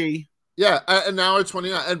 PG. Yeah, an hour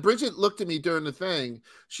 29. And Bridget looked at me during the thing.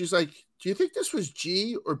 She's like, do you think this was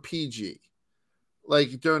G or PG?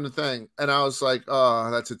 Like during the thing. And I was like,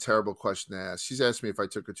 oh, that's a terrible question to ask. She's asked me if I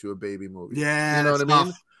took her to a baby movie. Yeah, you know what I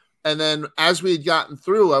mean? And then as we had gotten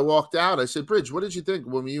through, I walked out. I said, Bridge, what did you think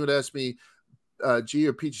when you would ask me G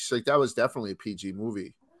or PG? She's like, that was definitely a PG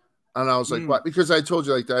movie. And I was like, what? Because I told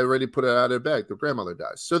you, like, I already put it out of her bag. The grandmother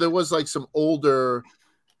dies. So there was like some older,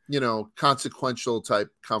 you know, consequential type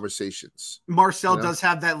conversations. Marcel does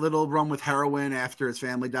have that little run with heroin after his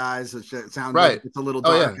family dies. It sounds like it's a little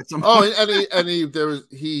dark.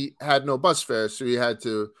 He had no bus fare, so he had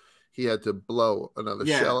to blow another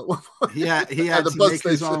shell at one point. He had to make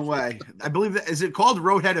his own way. I believe that, is it called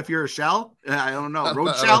Roadhead if you're a shell? I don't know.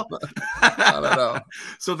 Road shell? I don't know.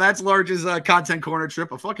 So that's Large's content corner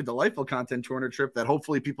trip, a fucking delightful content corner trip that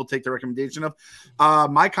hopefully people take the recommendation of.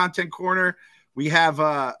 My content corner, we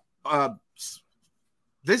have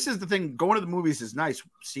this is the thing, going to the movies is nice.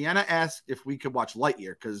 Sienna asked if we could watch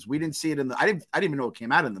Lightyear because we didn't see it in the I didn't even know it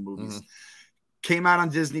came out in the movies. Came out on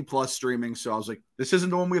Disney Plus streaming, so I was like, this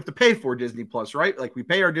isn't the one we have to pay for, Disney Plus, right? Like, we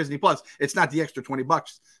pay our Disney Plus. It's not the extra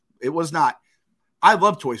 $20. It was not. I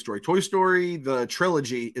love Toy Story. Toy Story, the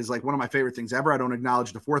trilogy, is like one of my favorite things ever. I don't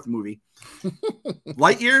acknowledge the fourth movie.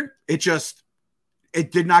 Lightyear,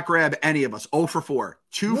 it did not grab any of us. 0 for 4.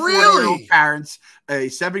 Two 4-year-old parents, a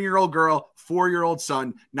 7-year-old girl, 4-year-old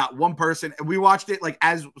son, not one person. And we watched it like,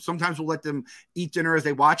 as sometimes we'll let them eat dinner as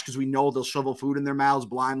they watch because we know they'll shovel food in their mouths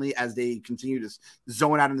blindly as they continue to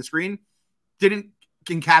zone out on the screen. Didn't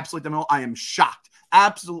encapsulate them all. I am shocked.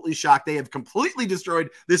 Absolutely shocked. They have completely destroyed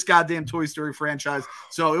this goddamn Toy Story franchise.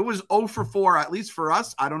 So it was 0 for 4, at least for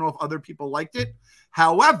us. I don't know if other people liked it.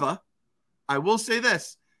 However, I will say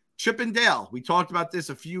this. Chip and Dale. We talked about this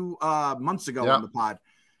a few months ago on the pod.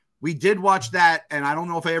 We did watch that, and I don't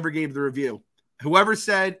know if I ever gave the review. Whoever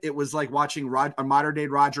said it was like watching a modern-day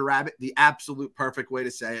Roger Rabbit, the absolute perfect way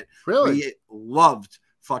to say it. Really? We loved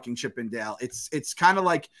fucking Chip and Dale. It's kind of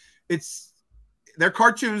like they're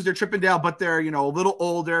cartoons, they're Chip and Dale, but they're, a little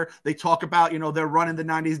older. They talk about, they're running the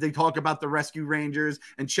 90s. They talk about the Rescue Rangers,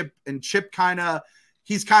 and Chip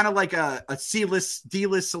he's kind of like a C-list,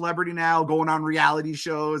 D-list celebrity now, going on reality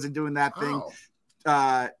shows and doing that thing.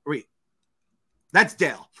 Wait, that's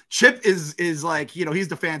Dale. Chip is like, he's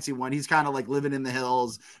the fancy one. He's kind of like living in the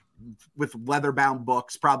hills with leather-bound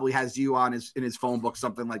books, probably has you on in his phone book,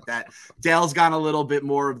 something like that. Dale's gone a little bit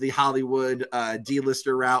more of the Hollywood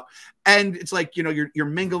D-lister route. And it's like, you're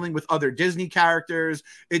mingling with other Disney characters.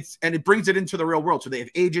 And it brings it into the real world. So they have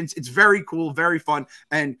agents. It's very cool, very fun.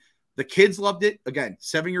 And the kids loved it. Again,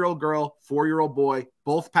 7-year-old girl, 4-year-old boy,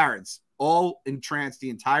 both parents, all entranced the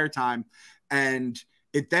entire time. And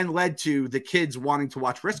it then led to the kids wanting to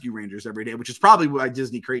watch Rescue Rangers every day, which is probably why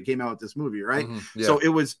Disney came out with this movie, right? Yeah. So it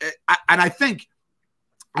was, and I think,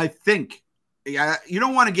 you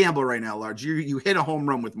don't want to gamble right now, Large. You hit a home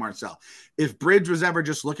run with Marcel. If Bridge was ever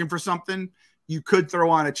just looking for something, you could throw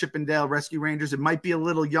on a Chip and Dale Rescue Rangers. It might be a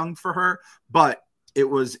little young for her, but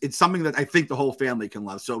it's something that I think the whole family can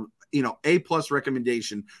love. So, A+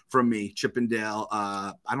 recommendation from me, Chip and Dale.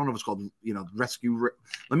 I don't know if it's called, Rescue.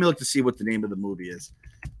 Let me look to see what the name of the movie is.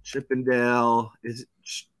 Chip and Dale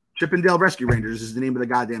Rescue Rangers is the name of the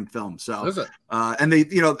goddamn film. So, is it? And they,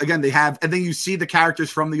 again, they have, and then you see the characters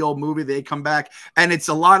from the old movie. They come back, and it's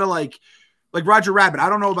a lot of like Roger Rabbit. I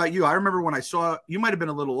don't know about you. I remember when I saw, you might have been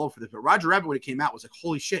a little old for this, but Roger Rabbit, when it came out, was like,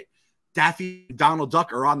 holy shit. Daffy and Donald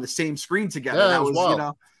Duck are on the same screen together. Yeah, that was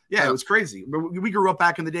wild. It was crazy. We grew up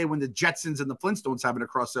back in the day when the Jetsons and the Flintstones having a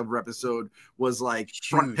crossover episode was like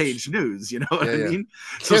front page news. You know what I mean?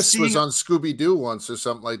 Kiss was on Scooby-Doo once or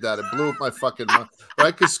something like that. It blew up my fucking mind.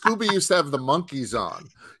 Right? Because Scooby used to have the monkeys on,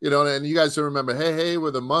 and you guys don't remember, hey,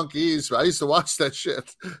 we're the monkeys. I used to watch that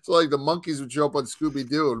shit. So like the monkeys would show up on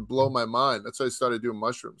Scooby-Doo and blow my mind. That's why I started doing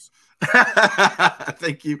mushrooms.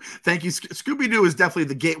 Thank you. Scooby-Doo is definitely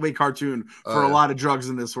the gateway cartoon for a lot of drugs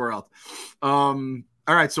in this world.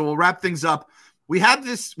 All right, so we'll wrap things up. We had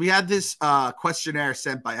this questionnaire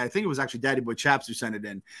sent by, I think it was actually Daddy Boy Chaps who sent it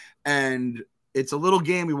in, and it's a little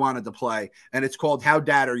game we wanted to play, and it's called How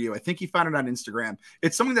Dad Are You? I think he found it on Instagram.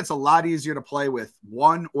 It's something that's a lot easier to play with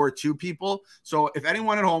 1 or 2 people. So if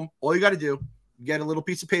anyone at home, all you got to do, get a little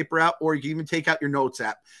piece of paper out, or you can even take out your notes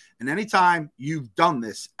app. And anytime you've done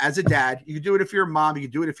this as a dad, you can do it if you're a mom, you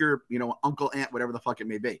can do it if you're, uncle, aunt, whatever the fuck it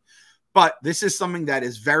may be. But this is something that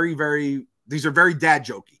is very, very, these are very dad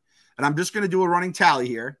jokey. And I'm just going to do a running tally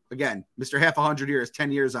here. Again, Mr. Half 100 here is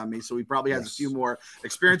 10 years on me, so he probably has a few more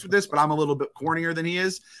experience with this, but I'm a little bit cornier than he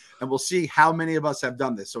is. And we'll see how many of us have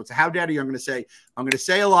done this. So it's a how daddy. I'm going to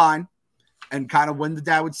say a line and kind of when the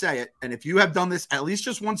dad would say it. And if you have done this at least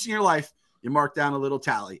just once in your life, you mark down a little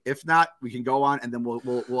tally. If not, we can go on and then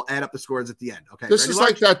we'll add up the scores at the end. Okay. This is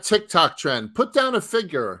like that TikTok trend. Put down a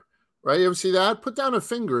figure, right? You ever see that? Put down a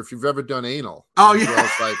finger if you've ever done anal. Oh, yeah.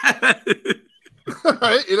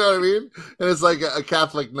 Right? You know what I mean? And it's like a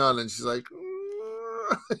Catholic nun, and she's like,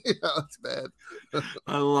 it's bad.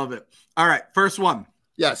 I love it. All right. First one.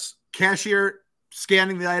 Yes. Cashier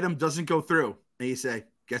scanning the item doesn't go through. And you say,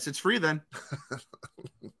 guess it's free then.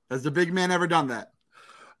 Has the big man ever done that?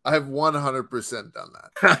 I've 100% done that.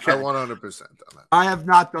 Okay. I 100% done that. I have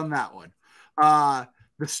not done that one.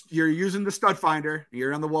 You're using the stud finder.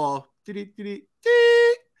 You're on the wall.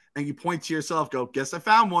 And you point to yourself, go, guess I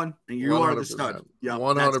found one. And you 100%. Are the stud. Yeah,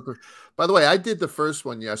 100%. By the way, I did the first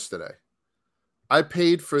one yesterday. I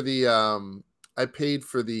paid for the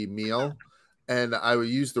meal, and I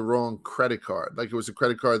used the wrong credit card. Like it was a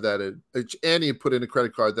credit card that Annie put in a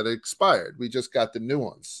credit card that expired. We just got the new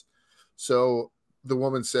ones. So the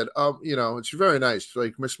woman said, it's very nice. She's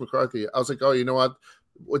like, Miss McCarthy. I was like, oh, you know what?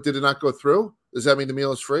 What, did it not go through? Does that mean the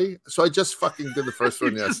meal is free? So I just fucking did the first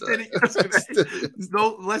one yesterday.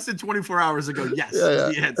 No, less than 24 hours ago. Yes. Yeah.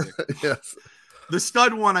 The answer. Yes. The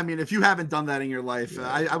stud one, I mean, if you haven't done that in your life,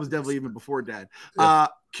 I was definitely even before dad.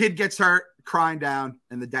 Kid gets hurt, crying down,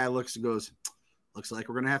 and the dad looks and goes, looks like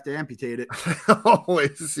we're going to have to amputate it.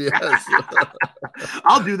 Always, yes.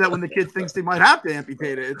 I'll do that when the kid thinks they might have to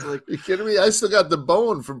amputate it. It's like, you kidding me? I still got the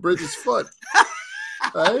bone from Bridget's foot.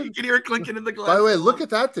 Right? You can hear it clinking in the glass. By the way, look at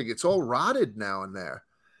that thing. It's all rotted now and there.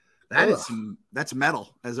 That's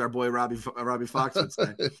metal, as our boy Robbie Fox would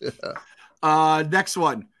say. Yeah. Next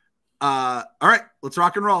one. All right, let's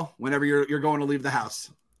rock and roll whenever you're going to leave the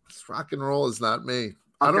house. Rock and roll is not me.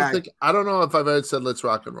 Okay. I don't know if I've ever said let's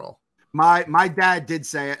rock and roll. My dad did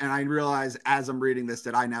say it, and I realize as I'm reading this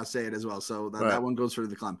that I now say it as well. So that one goes for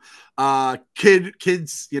the Clem.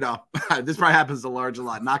 Kids, this probably happens to Large a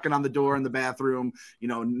lot. Knocking on the door in the bathroom,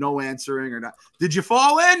 no answering or not. Did you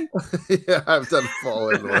fall in? Yeah, I've done fall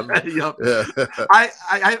in one. Yep. Yeah.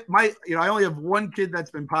 I only have one kid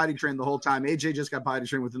that's been potty trained the whole time. AJ just got potty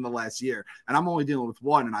trained within the last year, and I'm only dealing with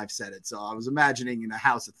one, and I've said it. So I was imagining in a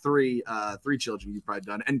house of three children, you've probably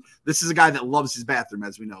done it. And this is a guy that loves his bathroom,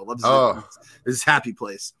 as we know, loves his happy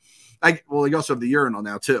place. You also have the urinal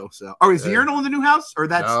now too. So, is the urinal in the new house, or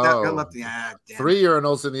that left? Yeah, 3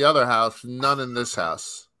 urinals in the other house, none in this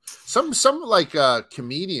house. Some like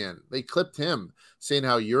comedian, they clipped him saying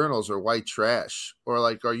how urinals are white trash, or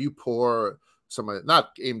like, are you poor? Somebody not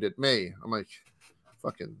aimed at me. I'm like,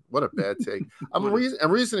 fucking, what a bad take. I'm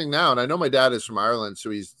reasoning now, and I know my dad is from Ireland, so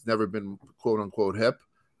he's never been quote unquote hip.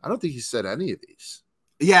 I don't think he said any of these.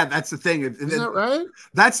 Yeah, that's the thing. Isn't that right?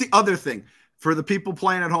 That's the other thing. For the people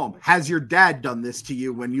playing at home, has your dad done this to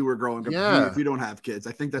you when you were growing up? Yeah. If you don't have kids,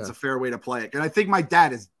 I think that's a fair way to play it. And I think my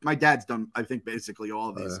dad's done, I think, basically all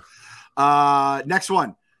of these. Next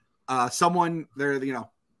one. Someone they're,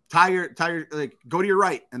 tired, like go to your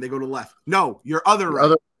right and they go to left. No, your other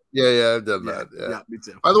right. Yeah, I've done that. Yeah, me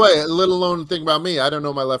too. By the way, a little known thing about me, I don't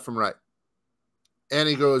know my left from right. And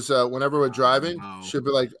he goes, whenever we're driving, she'll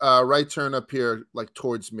be like, right turn up here, like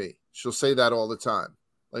towards me. She'll say that all the time.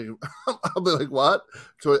 Like, I'll be like, what?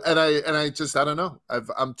 So, and I just, I don't know.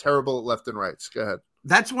 I'm terrible at left and rights. Go ahead.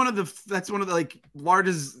 That's one of the like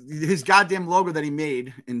largest, his goddamn logo that he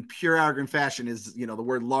made in pure arrogant fashion is, the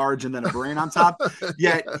word large and then a brain on top.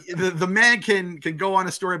 Yeah. The man can go on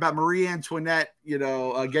a story about Marie Antoinette,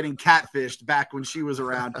 getting catfished back when she was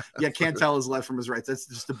around. Yeah. Can't tell his left from his right. That's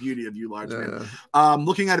just the beauty of you, large man.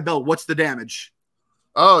 Looking at a bill. What's the damage?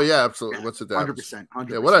 Oh yeah, absolutely. Yeah, what's the damage? 100%.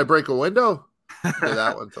 Yeah. What, I break a window? Yeah,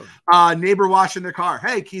 that one. Neighbor washing their car.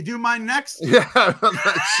 Hey, can you do mine next? Yeah,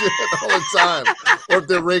 that shit all the time. Or if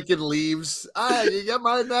they're raking leaves. You get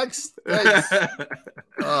mine next? Thanks.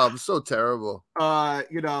 Oh, I'm so terrible.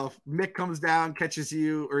 Mick comes down, catches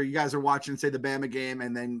you, or you guys are watching, say, the Bama game,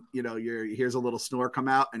 and then here's a little snore come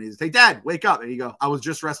out, and he's, hey, Dad, wake up. And you go, I was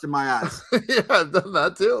just resting my eyes. Yeah, I've done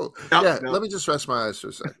that too. Yep, let me just rest my eyes for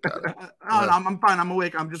a second. I'm fine. I'm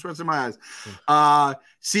awake. I'm just resting my eyes.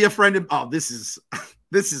 See a friend. This is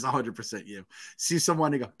This is 100% you. See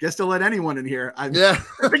someone and go, guess to let anyone in here. I Yeah.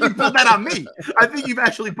 think you pulled that on me. I think you've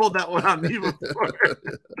actually pulled that one on me before.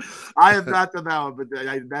 I have not done that one, but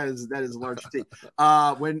that is large T.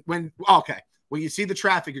 When you see the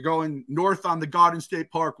traffic, you're going north on the Garden State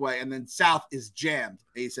Parkway, and then south is jammed.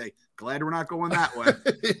 And you say, glad we're not going that way.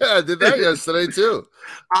 Yeah, I did that yesterday too.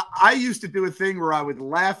 I used to do a thing where I would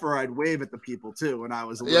laugh or I'd wave at the people too when I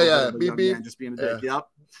was a little bit of a young man, just being a dick. Yep.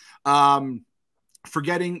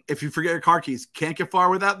 If you forget your car keys, can't get far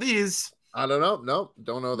without these. I don't know. No,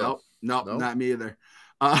 don't know that. Nope, not me either.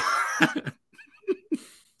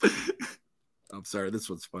 I'm sorry, this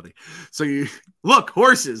one's funny. So you look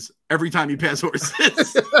horses every time you pass horses.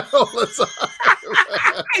 I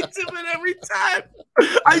do it every time.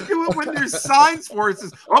 I do it when there's signs for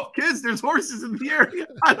horses. Oh, kids, there's horses in the area.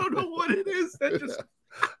 I don't know what it is. That just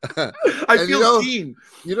I feel seen.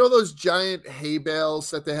 You know those giant hay bales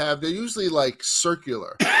that they have? They're usually like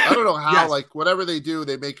circular. I don't know how, like whatever they do,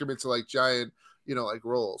 they make them into like giant, like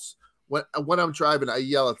rolls. When I'm driving, I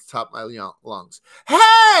yell at the top of my lungs,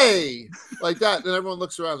 "Hey!" like that, and everyone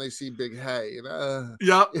looks around. They see big hay.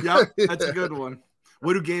 Yep, that's a good one.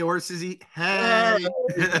 What do gay horses eat? Hay.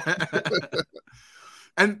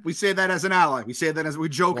 And we say that as an ally. We say that as we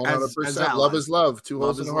joke 100%. As love is love. Two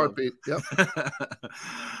holes in a heartbeat. Yep.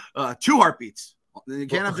 2 heartbeats. You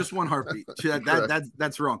can't have just 1 heartbeat.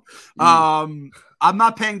 That's wrong. I'm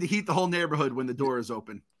not paying to heat the whole neighborhood when the door is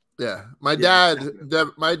open. Yeah, my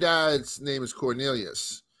dad's name is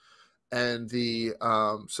Cornelius, and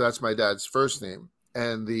so that's my dad's first name,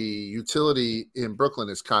 and the utility in Brooklyn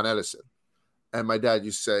is Con Edison, and my dad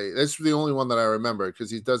used to say that's the only one that I remember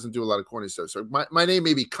because he doesn't do a lot of corny stuff. So my name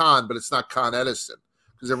may be Con, but it's not Con Edison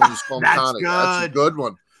because everyone just calls him Con. That's a good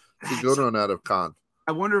one. It's a good one out of Con.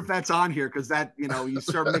 I wonder if that's on here because that, you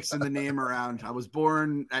start mixing the name around. I was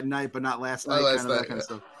born at night, but not last night. That kind of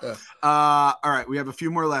stuff. Yeah. All right. We have a few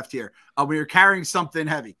more left here. We are carrying something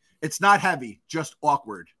heavy. It's not heavy, just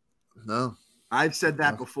awkward. No. I've said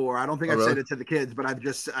that before. I don't think I've said it to the kids, but I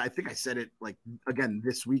think I said it again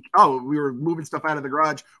this week. Oh, we were moving stuff out of the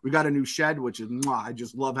garage. We got a new shed, which is, I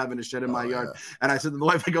just love having a shed in my yard. And I said to the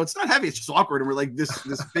wife, I go, it's not heavy. It's just awkward. And we're like this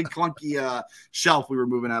big clunky shelf we were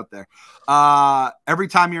moving out there. Every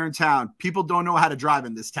time you're in town, people don't know how to drive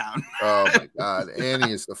in this town. Oh my God.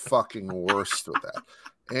 Annie is the fucking worst with that.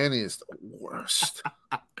 Annie is the worst.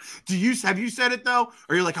 Have you said it though?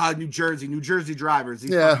 Or you're like, New Jersey drivers.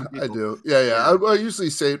 Yeah, I do. Yeah. I usually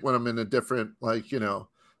say it when I'm in a different, like Utah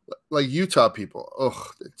people.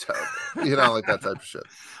 Oh, they're terrible. Like that type of shit.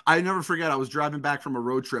 I never forget. I was driving back from a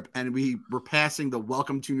road trip and we were passing the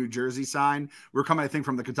Welcome to New Jersey sign. We were coming, I think,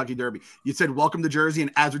 from the Kentucky Derby. You said Welcome to Jersey, and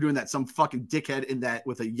as we're doing that, some fucking dickhead in that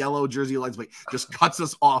with a yellow jersey license plate just cuts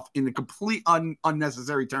us off in a complete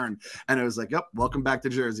unnecessary turn. And it was like, yep, welcome back to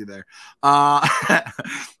Jersey there.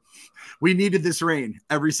 We needed this rain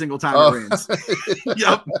every single time it rains.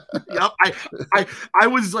 Yep. I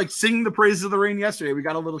was like singing the praises of the rain yesterday. We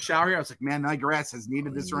got a little shower here. I was like, man, my grass has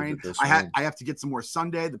needed this rain. I have to get some more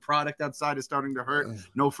Sunday. The product outside is starting to hurt.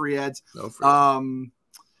 No free ads.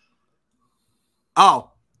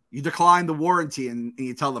 You decline the warranty and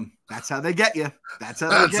you tell them that's how they get you. That's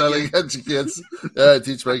how they get you kids. Yeah, I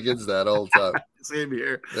teach my kids that all the time. Same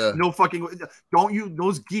here. Yeah. No fucking,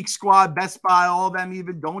 those Geek Squad, Best Buy, all of them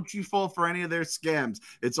even, don't you fall for any of their scams.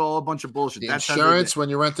 It's all a bunch of bullshit. That's insurance when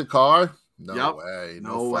you rent a car? No way.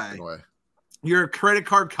 No fucking way. Your credit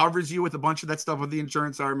card covers you with a bunch of that stuff with the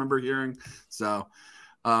insurance, I remember hearing. So,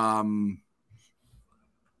 let's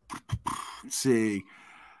see.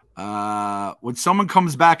 When someone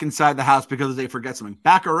comes back inside the house because they forget something.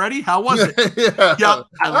 Back already? How was it? Yep,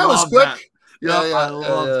 I love that. I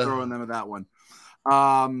love throwing them at that one.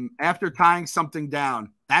 After tying something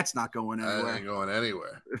down, that's not going anywhere. That ain't going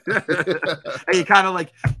anywhere. Hey, you kind of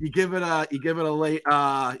like you give it like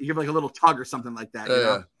a little tug or something like that. You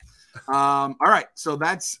know? All right, so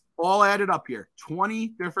that's all added up here. 20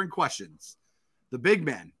 different questions. The big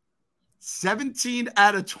man. 17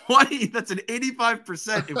 out of 20. That's an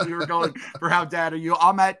 85% if we were going for how dad are you.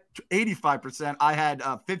 I'm at 85%. I had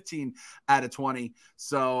 15 out of 20.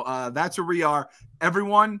 So that's where we are.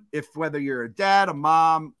 Everyone, if whether you're a dad, a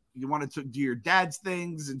mom, you wanted to do your dad's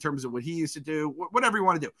things in terms of what he used to do, whatever you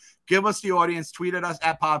want to do, give us the audience, tweet at us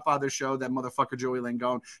at Podfathers Show, that motherfucker Joey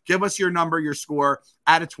Langone. Give us your number, your score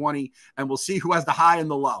out of 20, and we'll see who has the high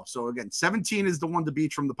and the low. So again, 17 is the one to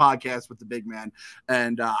beat from the podcast with the big man.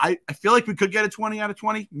 And I feel like we could get a 20 out of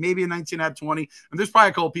 20, maybe a 19 out of 20. And there's probably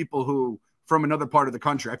a couple people who from another part of the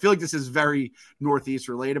country. I feel like this is very Northeast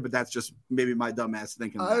related, but that's just maybe my dumb ass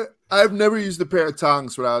thinking. I've never used a pair of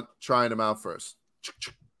tongs without trying them out first.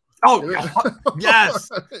 Oh, yes.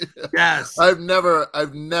 Yes. I've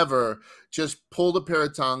never just pulled a pair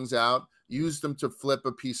of tongs out, used them to flip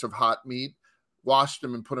a piece of hot meat, washed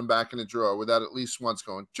them and put them back in a drawer without at least once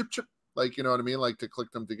going chip, chip. Like, you know what I mean? Like to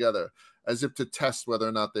click them together as if to test whether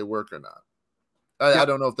or not they work or not. I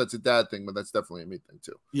don't know if that's a dad thing, but that's definitely a me thing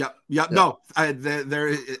too. Yeah. No, I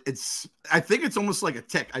think it's almost like a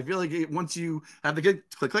tick. I feel like once you have the good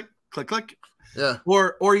click. Yeah.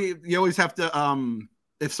 Or you always have to,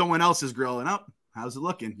 if someone else is grilling up, how's it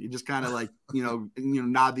looking? You just kind of like,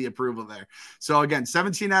 nod the approval there. So again,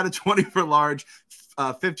 17 out of 20 for large,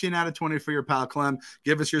 15 out of 20 for your pal Clem.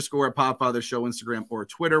 Give us your score at Podfathers Show, Instagram or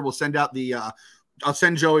Twitter. We'll send out I'll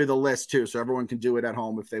send Joey the list too, so everyone can do it at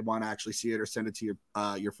home if they want to actually see it, or send it to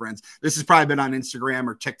your friends. This has probably been on Instagram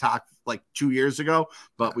or TikTok like 2 years ago,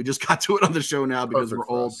 but we just got to it on the show now because we're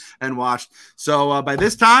old and washed. So by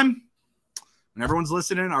this time, when everyone's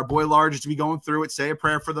listening, our boy Large is to be going through it. Say a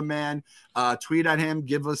prayer for the man. Tweet at him.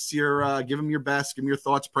 Give us give him your best. Give him your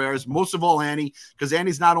thoughts, prayers. Most of all, Annie, because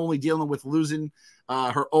Annie's not only dealing with losing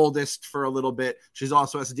her oldest for a little bit, she's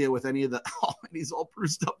also has to deal with any of the. Oh, and he's all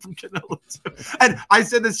bruised up from Canelo too. And I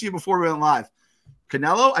said this to you before we went live.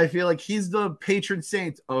 Canelo, I feel like he's the patron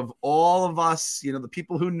saint of all of us. The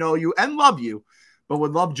people who know you and love you, but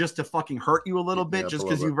would love just to fucking hurt you a little bit just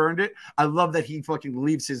because you've earned it. I love that he fucking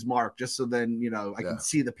leaves his mark just so then, I can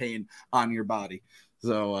see the pain on your body.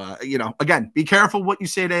 So, again, be careful what you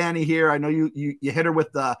say to Annie here. I know you hit her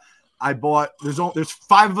with the, there's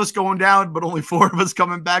 5 of us going down, but only 4 of us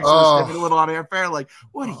coming back. So we're stepping a little on airfare. Like,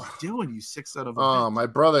 what are you doing, you sick son of a bitch? My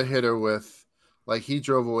brother hit her with, like, he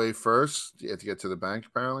drove away first. He had to get to the bank,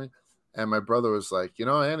 apparently. And my brother was like,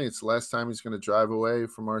 Annie, it's the last time he's going to drive away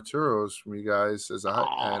from Arturo's from you guys.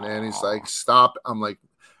 And Annie's like, stop. I'm like,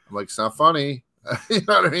 it's not funny. You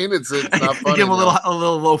know what I mean? It's not funny. Give him a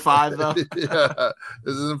little low 5 though. Yeah,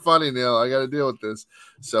 this isn't funny, Neil. I got to deal with this.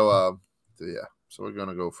 So, so we're going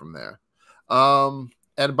to go from there.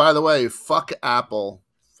 And by the way, fuck Apple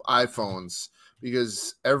iPhones,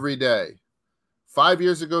 because every day, 5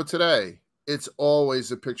 years ago today, it's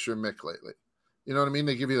always a picture of Mick lately. You know what I mean?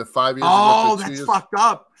 They give you the 5 years. Oh, that's fucked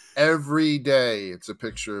up. Every day it's a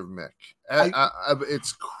picture of Mick.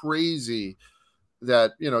 It's crazy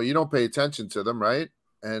that, you don't pay attention to them, right?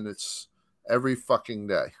 And it's every fucking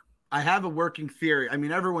day. I have a working theory. I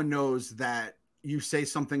mean, everyone knows that you say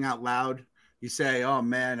something out loud. You say, oh,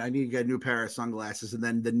 man, I need to get a new pair of sunglasses. And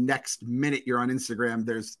then the next minute you're on Instagram,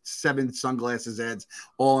 there's 7 sunglasses ads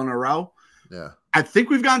all in a row. Yeah. I think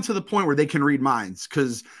we've gotten to the point where they can read minds,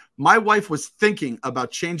 because my wife was thinking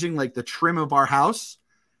about changing like the trim of our house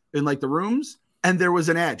in like the rooms, and there was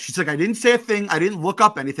an ad. She's like, I didn't say a thing. I didn't look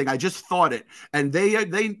up anything. I just thought it. And they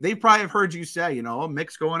probably have heard you say,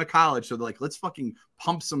 Mick's going to college. So they're like, let's fucking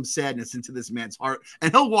pump some sadness into this man's heart.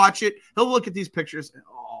 And he'll watch it. He'll look at these pictures. And,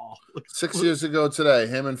 6 years ago today,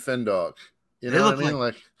 him and Finn Dog. You know what I mean?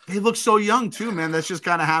 Like they look so young too, man. That's just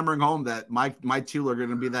kind of hammering home that my 2 are going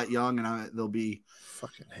to be that young, and they'll be.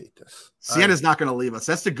 Fucking hate this. Sienna's not going to leave us.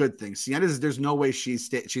 That's the good thing. There's no way she's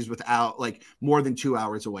without like more than 2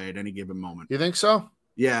 hours away at any given moment. You think so?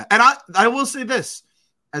 Yeah. And I will say this,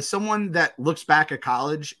 as someone that looks back at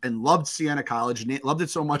college and loved Sienna College, loved it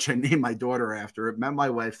so much I named my daughter after it, met my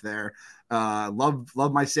wife there, love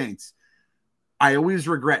my Saints. I always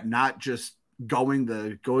regret not just go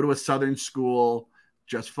to a Southern school,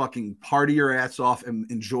 just fucking party your ass off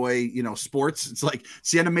and enjoy, sports. It's like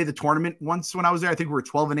Sienna made the tournament once when I was there. I think we were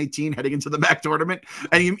 12 and 18 heading into the MAC tournament.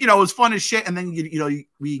 And, it was fun as shit. And then,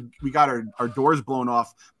 we got our doors blown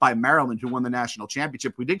off by Maryland, who won the national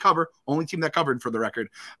championship. We did cover, only team that covered for the record.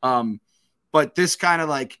 But this kind of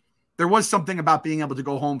like, there was something about being able to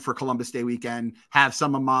go home for Columbus Day weekend, have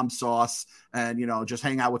some of mom's sauce and, just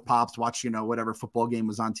hang out with pops, watch, whatever football game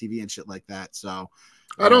was on TV and shit like that. So,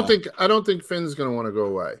 I don't think Finn's gonna want to go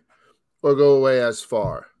away or go away as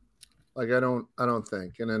far. Like I don't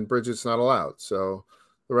think. And then Bridget's not allowed, so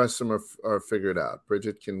the rest of them are figured out.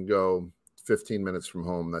 Bridget can go 15 minutes from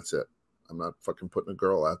home. That's it. I'm not fucking putting a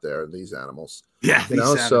girl out there. These animals. Yeah,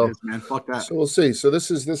 so man, fuck that. So we'll see. So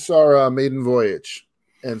this is our maiden voyage,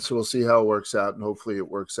 and so we'll see how it works out, and hopefully it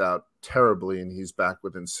works out terribly, and he's back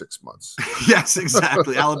within 6 months. Yes,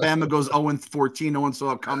 exactly. Alabama goes 0-14. No one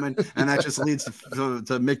saw it coming, and that just leads to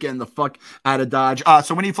Mick getting the fuck out of Dodge.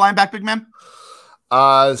 So when are you flying back, big man?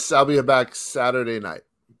 I'll be back Saturday night.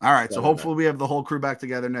 All right, so hopefully we have the whole crew back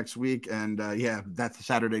together next week, and that's the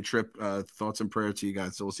Saturday trip. Thoughts and prayers to you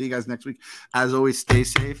guys. So we'll see you guys next week. As always, stay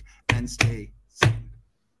safe and stay sane.